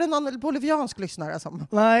var. Var det någon boliviansk lyssnare som...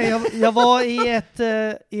 Nej, jag var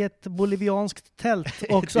i ett bolivianskt tält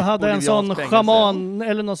och så hade en sån schaman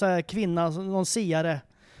eller någon så här kvinna, någon siare.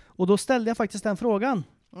 Och då ställde jag faktiskt den frågan.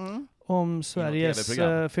 Om Sveriges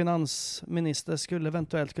finansminister skulle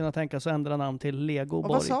eventuellt kunna tänka sig att ändra namn till Lego Borg.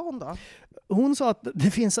 Och vad sa hon då? Hon sa att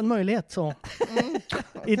det finns en möjlighet. Så.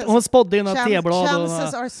 Hon spådde i något teblad.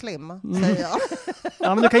 Chances are slim, säger jag.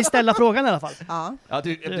 Ja, men du kan ju ställa frågan i alla fall. Ja,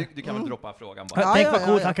 du kan väl droppa frågan bara. Tänk vad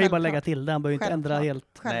coolt, han kan ju bara lägga till det. Han behöver inte ändra helt.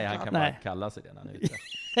 Nej, han kan bara kalla sig det när han är ute.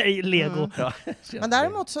 Hej, Lego. Men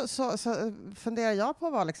däremot så funderar jag på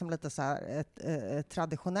att vara liksom lite så här ett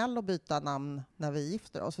traditionell och byta namn när vi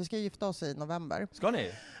gifter oss. Vi ska gifta oss i november. Ska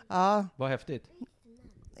ni? Ja. Vad häftigt.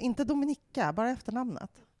 Inte Dominika, bara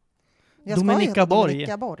efternamnet. Dominika Borg.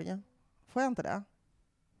 Dominika Borg. Får jag inte det?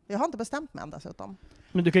 Jag har inte bestämt mig än dessutom.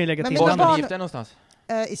 Men du kan ju lägga till. Var ska ni gifta någonstans?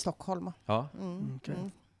 I Stockholm. Ja.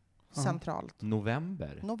 Centralt.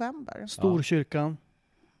 November. Storkyrkan.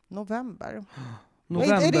 November.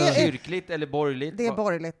 Är det kyrkligt eller borgerligt? Det är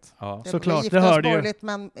borgerligt. Ja. Såklart, det hörde ju. Borgerligt,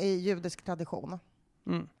 men i judisk tradition.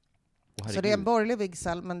 Så det är en borgerlig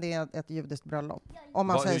vigsel, men det är ett judiskt bröllop. Om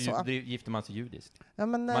man säger så. Det gifter man sig judiskt? Ja,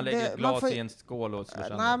 men man lägger ett glas i en skål och slår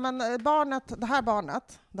sönder. Nej, men det här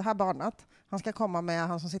barnet, han ska komma med,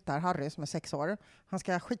 han som sitter här, Harry, som är 6 år. Han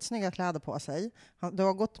ska ha skitsnygga kläder på sig. Du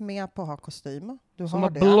har gått med på att ha kostym. Så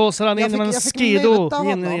blåser han in med en skido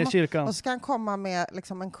in i kyrkan. Och så ska han komma med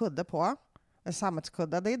liksom en kudde på. En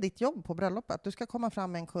sammetskudde. Det är ditt jobb på bröllopet. Du ska komma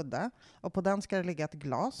fram med en kudde och på den ska det ligga ett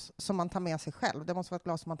glas som man tar med sig själv. Det måste vara ett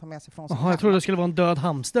glas som man tar med sig från sig själv. Jag trodde det skulle vara en död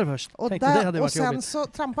hamster först. Och sen jobbigt. Så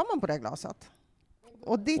trampar man på det glaset.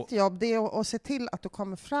 Och ditt jobb, det är att se till att du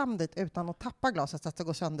kommer fram dit utan att tappa glaset så att det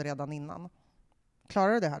går sönder redan innan.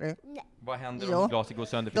 Klarar du det, Harry? Nej. Vad händer om glaset går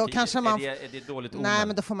sönder för då tidigt? Kanske är det dåligt omen? Nej,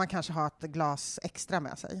 men då får man kanske ha ett glas extra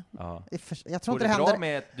med sig. Ja. Jag tror inte det händer. Bra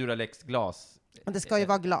med ett Duralex-glas? Det ska ju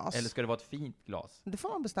vara glas. Eller ska det vara ett fint glas? Det får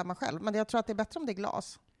man bestämma själv, men jag tror att det är bättre om det är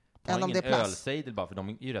glas. Ta än om det är plast. Ölsejdel bara, för de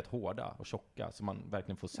är ju rätt hårda och tjocka, så man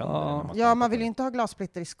verkligen får sönder den. Man vill ju inte ha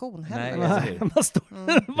glassplitter i skon heller. Nej, man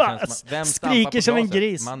står vem skriker som en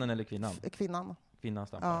gris? Mannen eller kvinnan? Kvinnan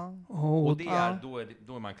stampar. Ja. Och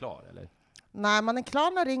då är man klar, eller? Nej, man är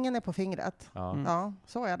klar när ringen är på fingret. Ja,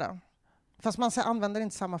 så är det. Fast man använder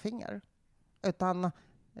inte samma finger. Utan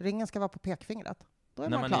ringen ska vara på pekfingret. Då är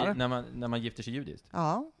man klar. När man gifter sig judiskt?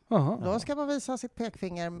 Ja. Då ska man visa sitt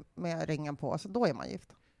pekfinger med ringen på. Så då är man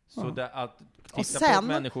gift. Så att titta på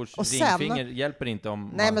människors ringfinger hjälper inte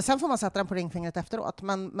om... Nej, men sen får man sätta den på ringfingret efteråt.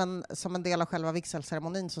 Men som en del av själva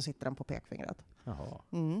vigselceremonin så sitter den på pekfingret.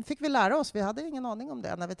 Fick vi lära oss. Vi hade ingen aning om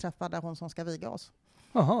det när vi träffade hon som ska viga oss.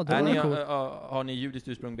 Jaha, det var cool. Har ni judiskt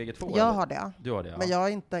ursprung bägge två? Jag har det. Du har det, ja. Men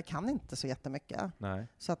jag kan inte så jättemycket. Nej.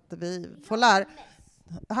 Så att vi får lära...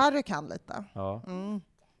 Harry kan lite. Ja.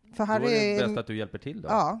 För Harry då är det bäst att du hjälper till då.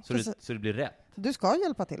 Ja, så det blir rätt. Du ska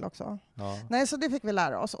hjälpa till också. Ja. Nej, så det fick vi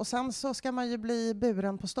lära oss. Och sen så ska man ju bli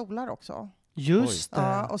buren på stolar också. Just det.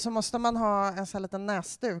 Ja, och så måste man ha en sån här liten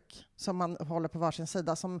näsduk som man håller på varsin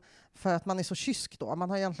sida, för att man är så kysk då. Man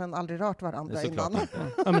har egentligen aldrig rört varandra innan.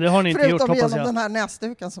 Ja, men det har ni inte gjort, hoppas jag. Förutom genom den här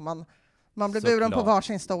näsduken som man blir buren på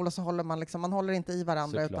varsin stol och så håller man man håller inte i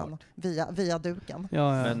varandra utan via duken.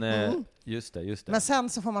 Ja. Men just det. Men sen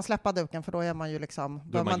så får man släppa duken, för då är man ju då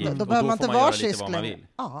behöver man inte vara kysk längre.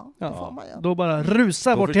 Ja, då får man då bara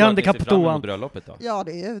rusa bort till handikapptoan. Ja,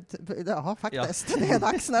 det är ju faktiskt. Det är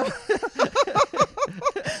dags nu.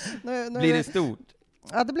 Blir det stort?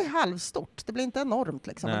 Ja, det blir halvstort. Det blir inte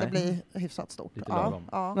enormt men det blir hyfsat stort.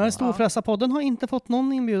 Nej, Storfräsarpodden har inte fått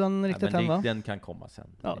någon inbjudan riktigt än, va? Den kan komma sen.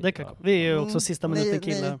 Ja, det kan komma. Vi är ju också sista minuten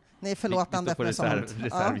killar. Ni är förlåtande för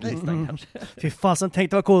reservlistan kanske. Fy fasen,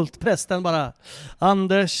 tänkte vad coolt. Prästen bara.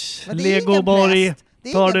 Anders Legoborg.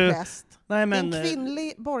 Det är ingen präst. Nej, men det är en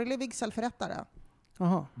kvinnlig borgerlig vigselförrättare.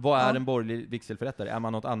 Aha. Vad är en borgerlig vigselförrättare? Är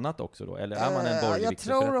man något annat också då? Eller är man en borgerlig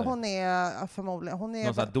vigselförrättare? Jag tror hon är förmodligen...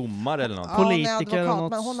 Någon sån här domare eller något? Politiker advokat, eller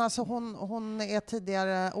något? Men hon är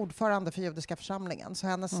tidigare ordförande för judiska församlingen. Så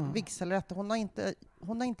hennes vigselrätt, hon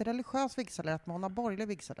har inte religiös vigselrätt, men hon har borgerlig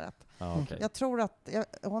vigselrätt. Okay. Jag tror att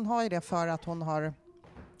hon har ju det för att hon har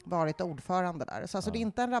varit ordförande där. Så alltså det är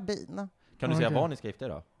inte en rabbin. Kan du säga var ni ska gifta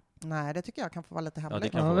då? Nej, det tycker jag kan få vara lite hemligt. Ja, det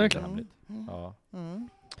kan få vara lite hemligt.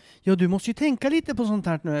 Ja, du måste ju tänka lite på sånt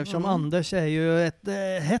här nu, eftersom Anders är ju ett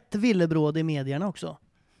hett villebråd i medierna också.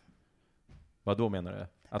 Vad då menar du?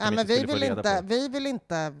 Nej, men vi vill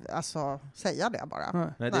inte säga det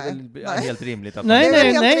bara. Nej, det är väl helt rimligt att...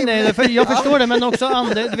 Nej, för jag förstår det, men också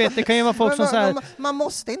Anders, du vet, det kan ju vara folk som säger... Man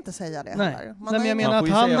måste inte säga det heller. Men jag menar att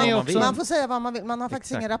han är också... Man får säga vad man vill, man har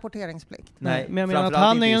faktiskt ingen rapporteringsplikt. Nej, men jag menar att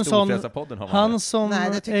han är ju en sån... Han som...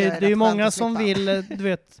 Det är ju många som vill, du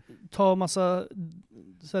vet, ta massa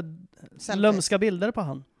lömska bilder på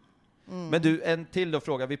han. Men du, en till då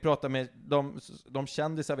fråga. Vi pratar med de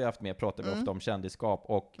kändisar vi har haft med, pratar vi ofta om kändisskap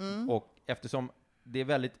och eftersom det är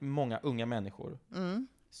väldigt många unga människor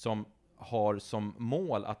som har som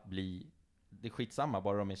mål att bli, det är skitsamma,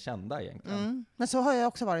 bara de är kända egentligen. Men så har jag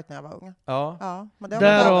också varit när jag var ung. Ja. Men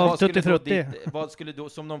vad skulle då,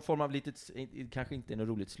 som någon form av litet, kanske inte är något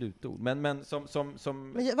roligt slutord, men som...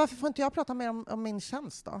 Men varför får inte jag prata mer om min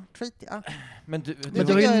tjänst då? Treatia. Men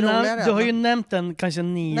du har ju nämnt den kanske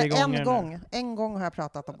 9 gånger. En gång har jag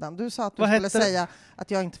pratat om den. Du sa att du skulle säga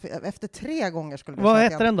att jag inte, efter 3 gånger skulle du säga. Vad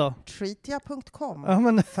heter heter den då? Treatia.com.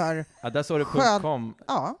 Ja, där står det .com.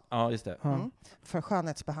 Ja, just det. För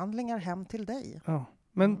skönhetsbehandlingar hem till dig. Ja.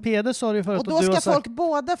 Men Peder sa ju förut och då att du ska har sagt...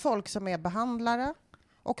 både folk som är behandlare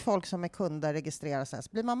och folk som är kunder registrera sig.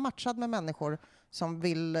 Blir man matchad med människor som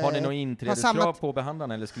vill Har ni någon inträdeskrav på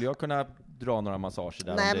behandlarna, eller skulle jag kunna dra några massager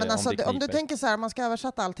där? Nej, men alltså, om du tänker så här, man ska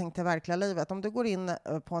översätta allting till verkliga livet. Om du går in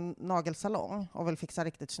på en nagelsalong och vill fixa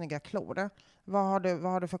riktigt snygga klor, vad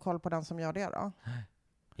har du för koll på den som gör det då?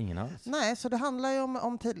 Ingen alls. Nej, så det handlar ju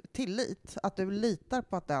om tillit. Att du litar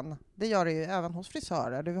på att det gör det ju även hos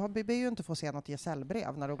frisörer. Du ber ju inte få se något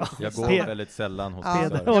gesällbrev när du går till Jag går väldigt sällan hos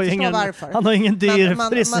frisörer. Jag förstår varför. Han har ingen dyr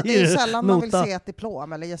frisyr. Det är ju sällan man vill se ett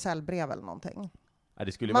diplom eller gesällbrev eller någonting. Ja,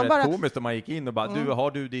 det skulle vara rätt komiskt om man gick in och bara, du,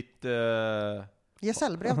 har du ditt...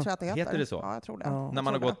 Gesällbrev tror jag att det heter. Heter det så? Ja, jag tror det. Ja. När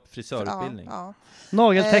man har gått frisörutbildning. Ja.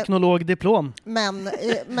 Nagelteknologdiplom. Men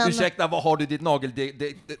ursäkta, vad har du ditt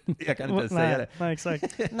jag kan inte säga det. Nej,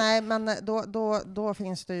 exakt. Nej, men då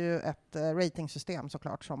finns det ju ett ratingsystem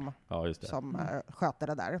såklart som sköter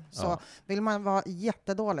det där. Så vill man vara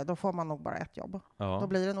jättedålig, då får man nog bara ett jobb. Ja. Då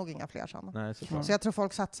blir det nog inga fler sen. Nej, så jag tror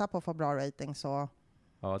folk satsar på att få bra rating, så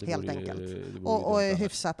helt enkelt. Och är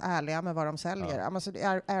hyfsat ärliga med vad de säljer. Ja. Alltså,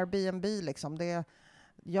 Airbnb liksom,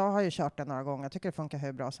 jag har ju kört det några gånger. Jag tycker det funkar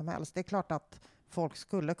hur bra som helst. Det är klart att folk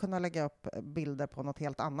skulle kunna lägga upp bilder på något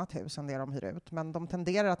helt annat hus än det de hyr ut. Men de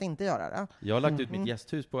tenderar att inte göra det. Jag har lagt ut mitt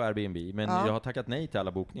gästhus på Airbnb, men jag har tackat nej till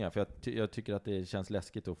alla bokningar. För jag tycker att det känns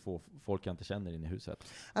läskigt att få folk jag inte känner in i huset.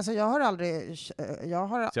 Alltså jag har aldrig... Så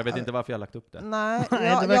jag vet inte varför jag har lagt upp det. Nej,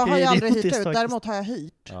 jag har ju aldrig hyrt ut. Däremot har jag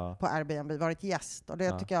hyrt på Airbnb, varit gäst. Och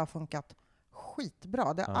det tycker jag har funkat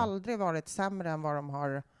skitbra. Det har aldrig varit sämre än vad de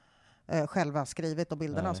har själva skrivit och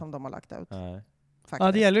bilderna som de har lagt ut. Nej.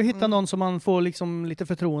 Ja, det gäller att hitta någon som man får liksom lite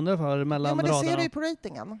förtroende för mellan raderna. Ja, men det ser du ju på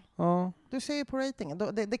ratingen. Ja. Du ser ju på ratingen.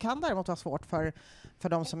 Det kan däremot vara svårt för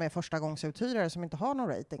de som är förstagångsuthyrare som inte har någon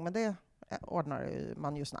rating, men det ordnar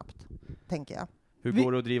man ju snabbt, tänker jag. Hur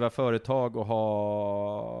går det att driva företag och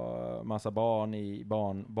ha massa barn i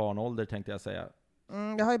barnålder, tänkte jag säga?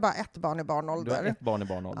 Jag har ju bara ett barn i barnålder. Du har ett barn i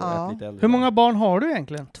barnålder, ett lite äldre. Hur många barn har du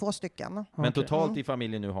egentligen? 2 stycken. Men totalt i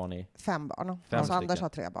familjen nu har ni? 5 barn. Alltså Anders har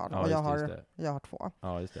 3 barn och jag har 2.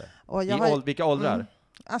 Ja, just det. Och vilka åldrar?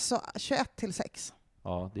 Alltså 21 till 6.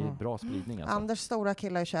 Ja, det är bra spridning alltså. Anders stora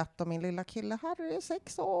kille är 21 och min lilla kille Harry är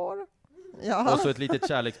 6 år. Ja. Och så ett litet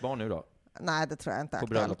kärleksbarn nu då? Nej, det tror jag inte är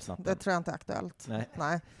aktuellt. Det tror jag inte är aktuellt.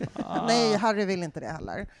 Nej. Nej, Harry vill inte det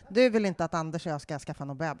heller. Du vill inte att Anders och jag ska skaffa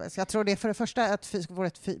någon bebis. Jag tror det för det första vore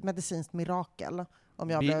ett medicinskt mirakel om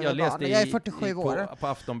jag blev barn. Jag är 47 år. På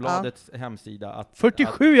Aftonbladets hemsida att...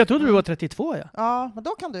 47? Jag trodde du var 32, ja. Ja, men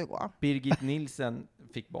då kan du gå. Birgit Nilsen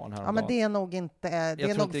fick barn här. Ja, men det är nog inte... Det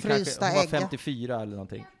är nog frysta ägg. Hon var 54 eller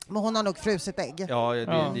någonting. Men hon har nog frusit ägg. Ja,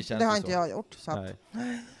 det känns det har så. Inte jag gjort. Så att...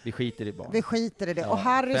 Vi skiter i barn. Vi skiter i det. Ja,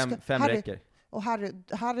 och fem räcker. Och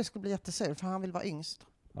Harry skulle bli jättesur för han vill vara yngst.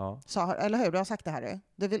 Ja. Eller hur? Du har sagt det, Harry.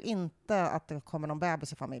 Du vill inte att det kommer någon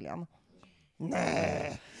bebis i familjen.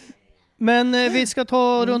 Nej. Men vi ska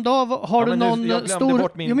ta runda av. Har du någon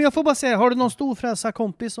stor... Jo, men jag får bara säga, har du någon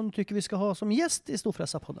storfräsarkompis som tycker vi ska ha som gäst i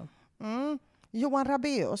Storfräsarpodden? Johan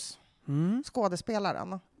Rabaeus,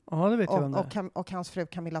 skådespelaren. Ja, det vet jag. Och hans fru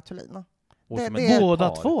Camilla Thulin. Båda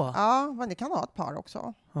två? Ja, men det kan ha ett par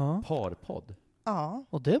också. Ja. Parpodd? Ja.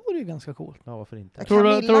 Och det vore ju ganska coolt. Ja, varför inte?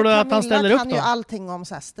 Tror du att han ställer upp då? Camilla kan ju allting om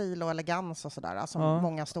så här stil och elegans och sådär, som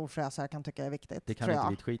många storfräsare kan tycka är viktigt. Det kan inte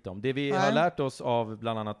vi skita om. Det vi har lärt oss av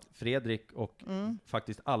bland annat Fredrik och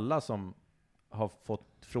faktiskt alla som har fått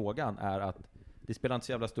frågan är att det spelar inte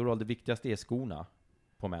så jävla stor roll. Det viktigaste är skorna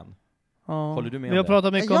på män. Håller du med om det?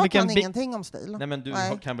 Pratat mycket om kan ingenting om stil. Nej, men du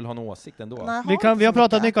kan väl ha en åsikt ändå? Nej, vi har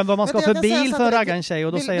pratat mycket om vad man ska ha för bil för att ragga en tjej,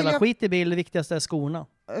 och då säger jag skit i bil, det viktigaste är skorna.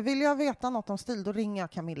 Vill jag veta något om stil, då ringer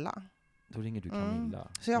jag Camilla. Då ringer du Camilla.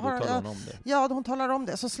 Så jag talar hon om det. Ja, hon talar om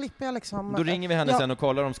det, så slipper jag liksom... Då ringer vi henne sen och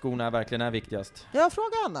kollar om skorna verkligen är viktigast. Jag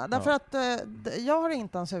frågar henne, därför att jag har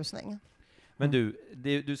inte en susning. Men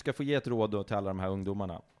du ska få ge ett råd då till alla de här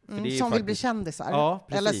ungdomarna. För det är som vill bli kändisar. Ja,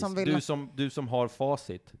 precis. Eller som vill... Du som har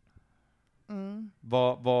facit.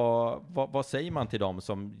 Vad säger man till dem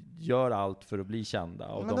som gör allt för att bli kända?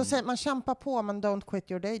 Och men då säger man kämpa på, men don't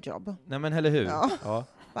quit your day job. Nej, men eller hur? Ja.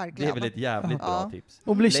 Det är väl ett jävligt bra tips.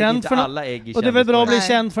 Och bli känd för alla ägg i, och det är väl bra att bli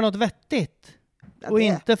känd för något vettigt. Och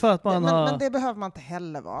inte för att man har... Men det behöver man inte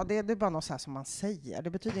heller vara. Det är bara något så här som man säger. Det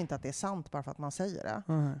betyder inte att det är sant bara för att man säger det.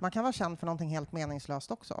 Man kan vara känd för någonting helt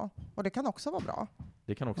meningslöst också. Och det kan också vara bra.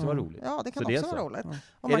 Det kan också vara roligt. Ja, det kan också vara roligt.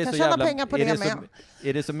 Och man kan tjäna pengar på det med.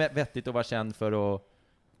 Är det så vettigt att vara känd för att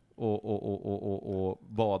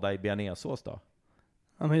bada i bearnaisesås då?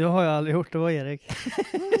 Ja, men jag har ju aldrig gjort det, var Erik.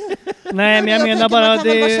 Nej, men jag menar bara... Man kan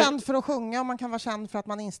väl vara känd för att sjunga och man kan vara känd för att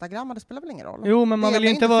man instagrammar, det spelar väl ingen roll? Jo, men man vill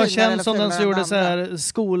inte vara känd som den som gjorde så här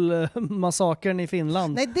skolmassakern i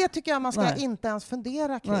Finland. Nej, det tycker jag man ska inte ens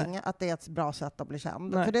fundera kring, att det är ett bra sätt att bli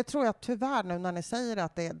känd. För det tror jag tyvärr nu när ni säger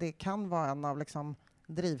att det kan vara en av liksom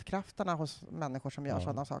drivkrafterna hos människor som gör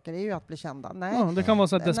sådana saker, det är ju att bli kända. Nej, det kan vara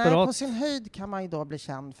så desperat. Nej, på sin höjd kan man ju då bli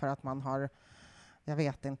känd för att man har, jag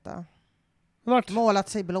vet inte, målat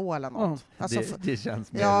sig blå eller något. Alltså, det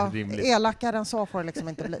känns mer rimligt. Elakare än så får det liksom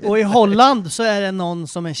inte bli. Och i Holland så är det någon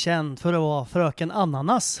som är känd för att vara fröken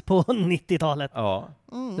Ananas på 90-talet. Ja.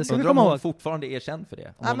 Det ska vi komma ihåg. Fortfarande är känd för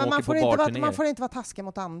det. Ja, men man får inte vara taskig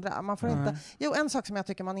mot andra. Man får inte. Jo, en sak som jag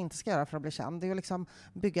tycker man inte ska göra för att bli känd, det är ju liksom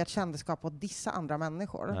bygga ett kändisskap och dissa andra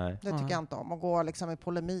människor. Nej. Det tycker jag inte om. Och gå liksom i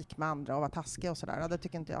polemik med andra och vara taskig och sådär. Det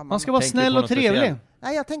tycker inte jag. Man ska vara snäll och trevlig.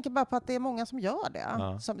 Nej, jag tänker bara på att det är många som gör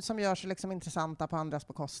det. Som gör sig liksom intressanta på andras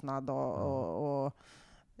bekostnad och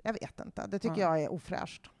jag vet inte. Det tycker jag är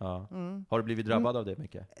ofräscht. Ja. Har du blivit drabbad av det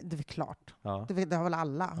mycket? Det är klart. Ja. Det har väl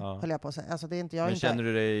alla, höll jag på att säga. Alltså, det är inte, men känner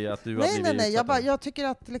du dig att du har blivit Nej. Jag tycker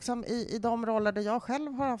att liksom, i de roller där jag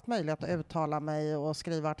själv har haft möjlighet att uttala mig och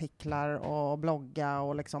skriva artiklar och blogga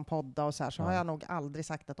och liksom podda och så här, så har jag nog aldrig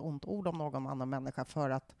sagt ett ont ord om någon annan människa för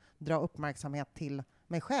att dra uppmärksamhet till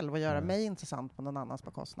mig själv och göra mig intressant på någon annans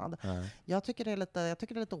bekostnad. Jag tycker det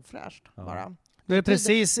är lite ofräscht bara. Det är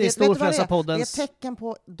precis i Storfräsarpodden. Det är ett tecken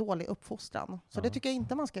på dålig uppfostran. Så det tycker jag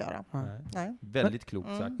inte man ska göra. Nej. Väldigt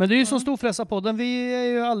klokt sagt. Men det är ju som Storfräsarpodden. Vi är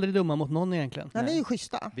ju aldrig dumma mot någon egentligen. Nej, ni är ju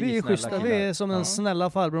schyssta. Vi är schyssta. Vi är som den snälla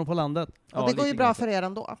farbrorn på landet. Och det går ju bra för er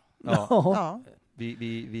ändå. Ja.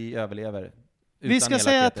 Vi överlever. Vi ska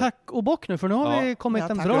säga tack och bock nu, för nu har vi kommit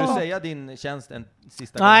en bra... Ska du säga din tjänst en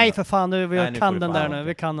sista gång? Nej, för fan, vi kan den där nu.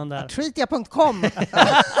 Vi kan den där. Treatia.com.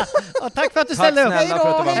 Tack för att du ställde upp. Hej då,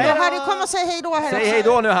 Harry, kom och säg hej då. Säg hej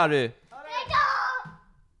då nu, Harry.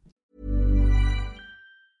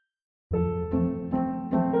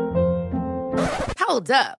 Hold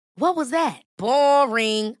up. What was that?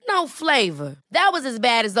 Boring. No flavor. That was as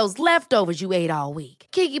bad as those leftovers you ate all week.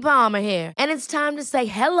 Keke Palmer here, and it's time to say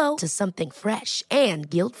hello to something fresh and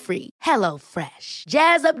guilt-free. Hello Fresh.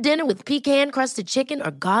 Jazz up dinner with pecan-crusted chicken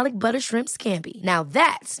or garlic butter shrimp scampi. Now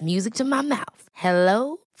that's music to my mouth.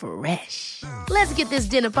 Hello Fresh. Let's get this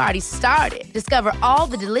dinner party started. Discover all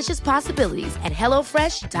the delicious possibilities at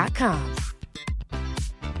hellofresh.com.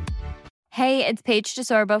 Hey, it's Paige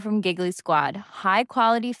DeSorbo from Giggly Squad. High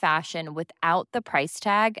quality fashion without the price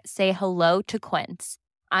tag. Say hello to Quince.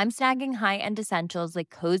 I'm snagging high-end essentials like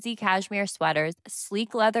cozy cashmere sweaters,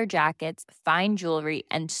 sleek leather jackets, fine jewelry,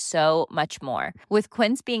 and so much more. With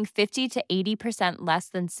Quince being 50 to 80% less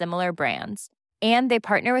than similar brands. And they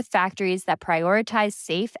partner with factories that prioritize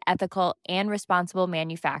safe, ethical, and responsible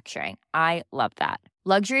manufacturing. I love that.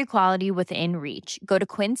 Luxury quality within reach. Go to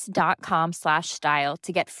quince.com/style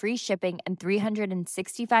to get free shipping and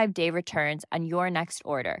 365-day returns on your next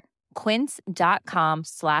order.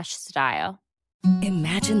 Quince.com/style.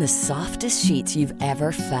 Imagine the softest sheets you've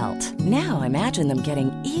ever felt. Now imagine them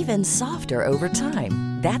getting even softer over time.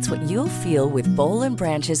 That's what you'll feel with Boll &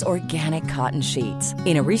 Branch's organic cotton sheets.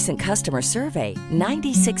 In a recent customer survey,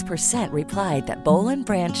 96% replied that Boll &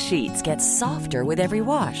 Branch sheets get softer with every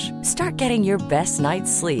wash. Start getting your best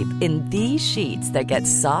night's sleep in these sheets that get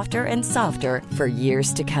softer and softer for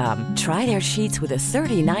years to come. Try their sheets with a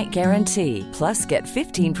 30-night guarantee. Plus, get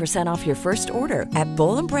 15% off your first order at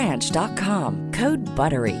bollandbranch.com. Code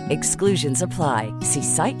BUTTERY. Exclusions apply. See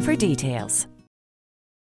site for details.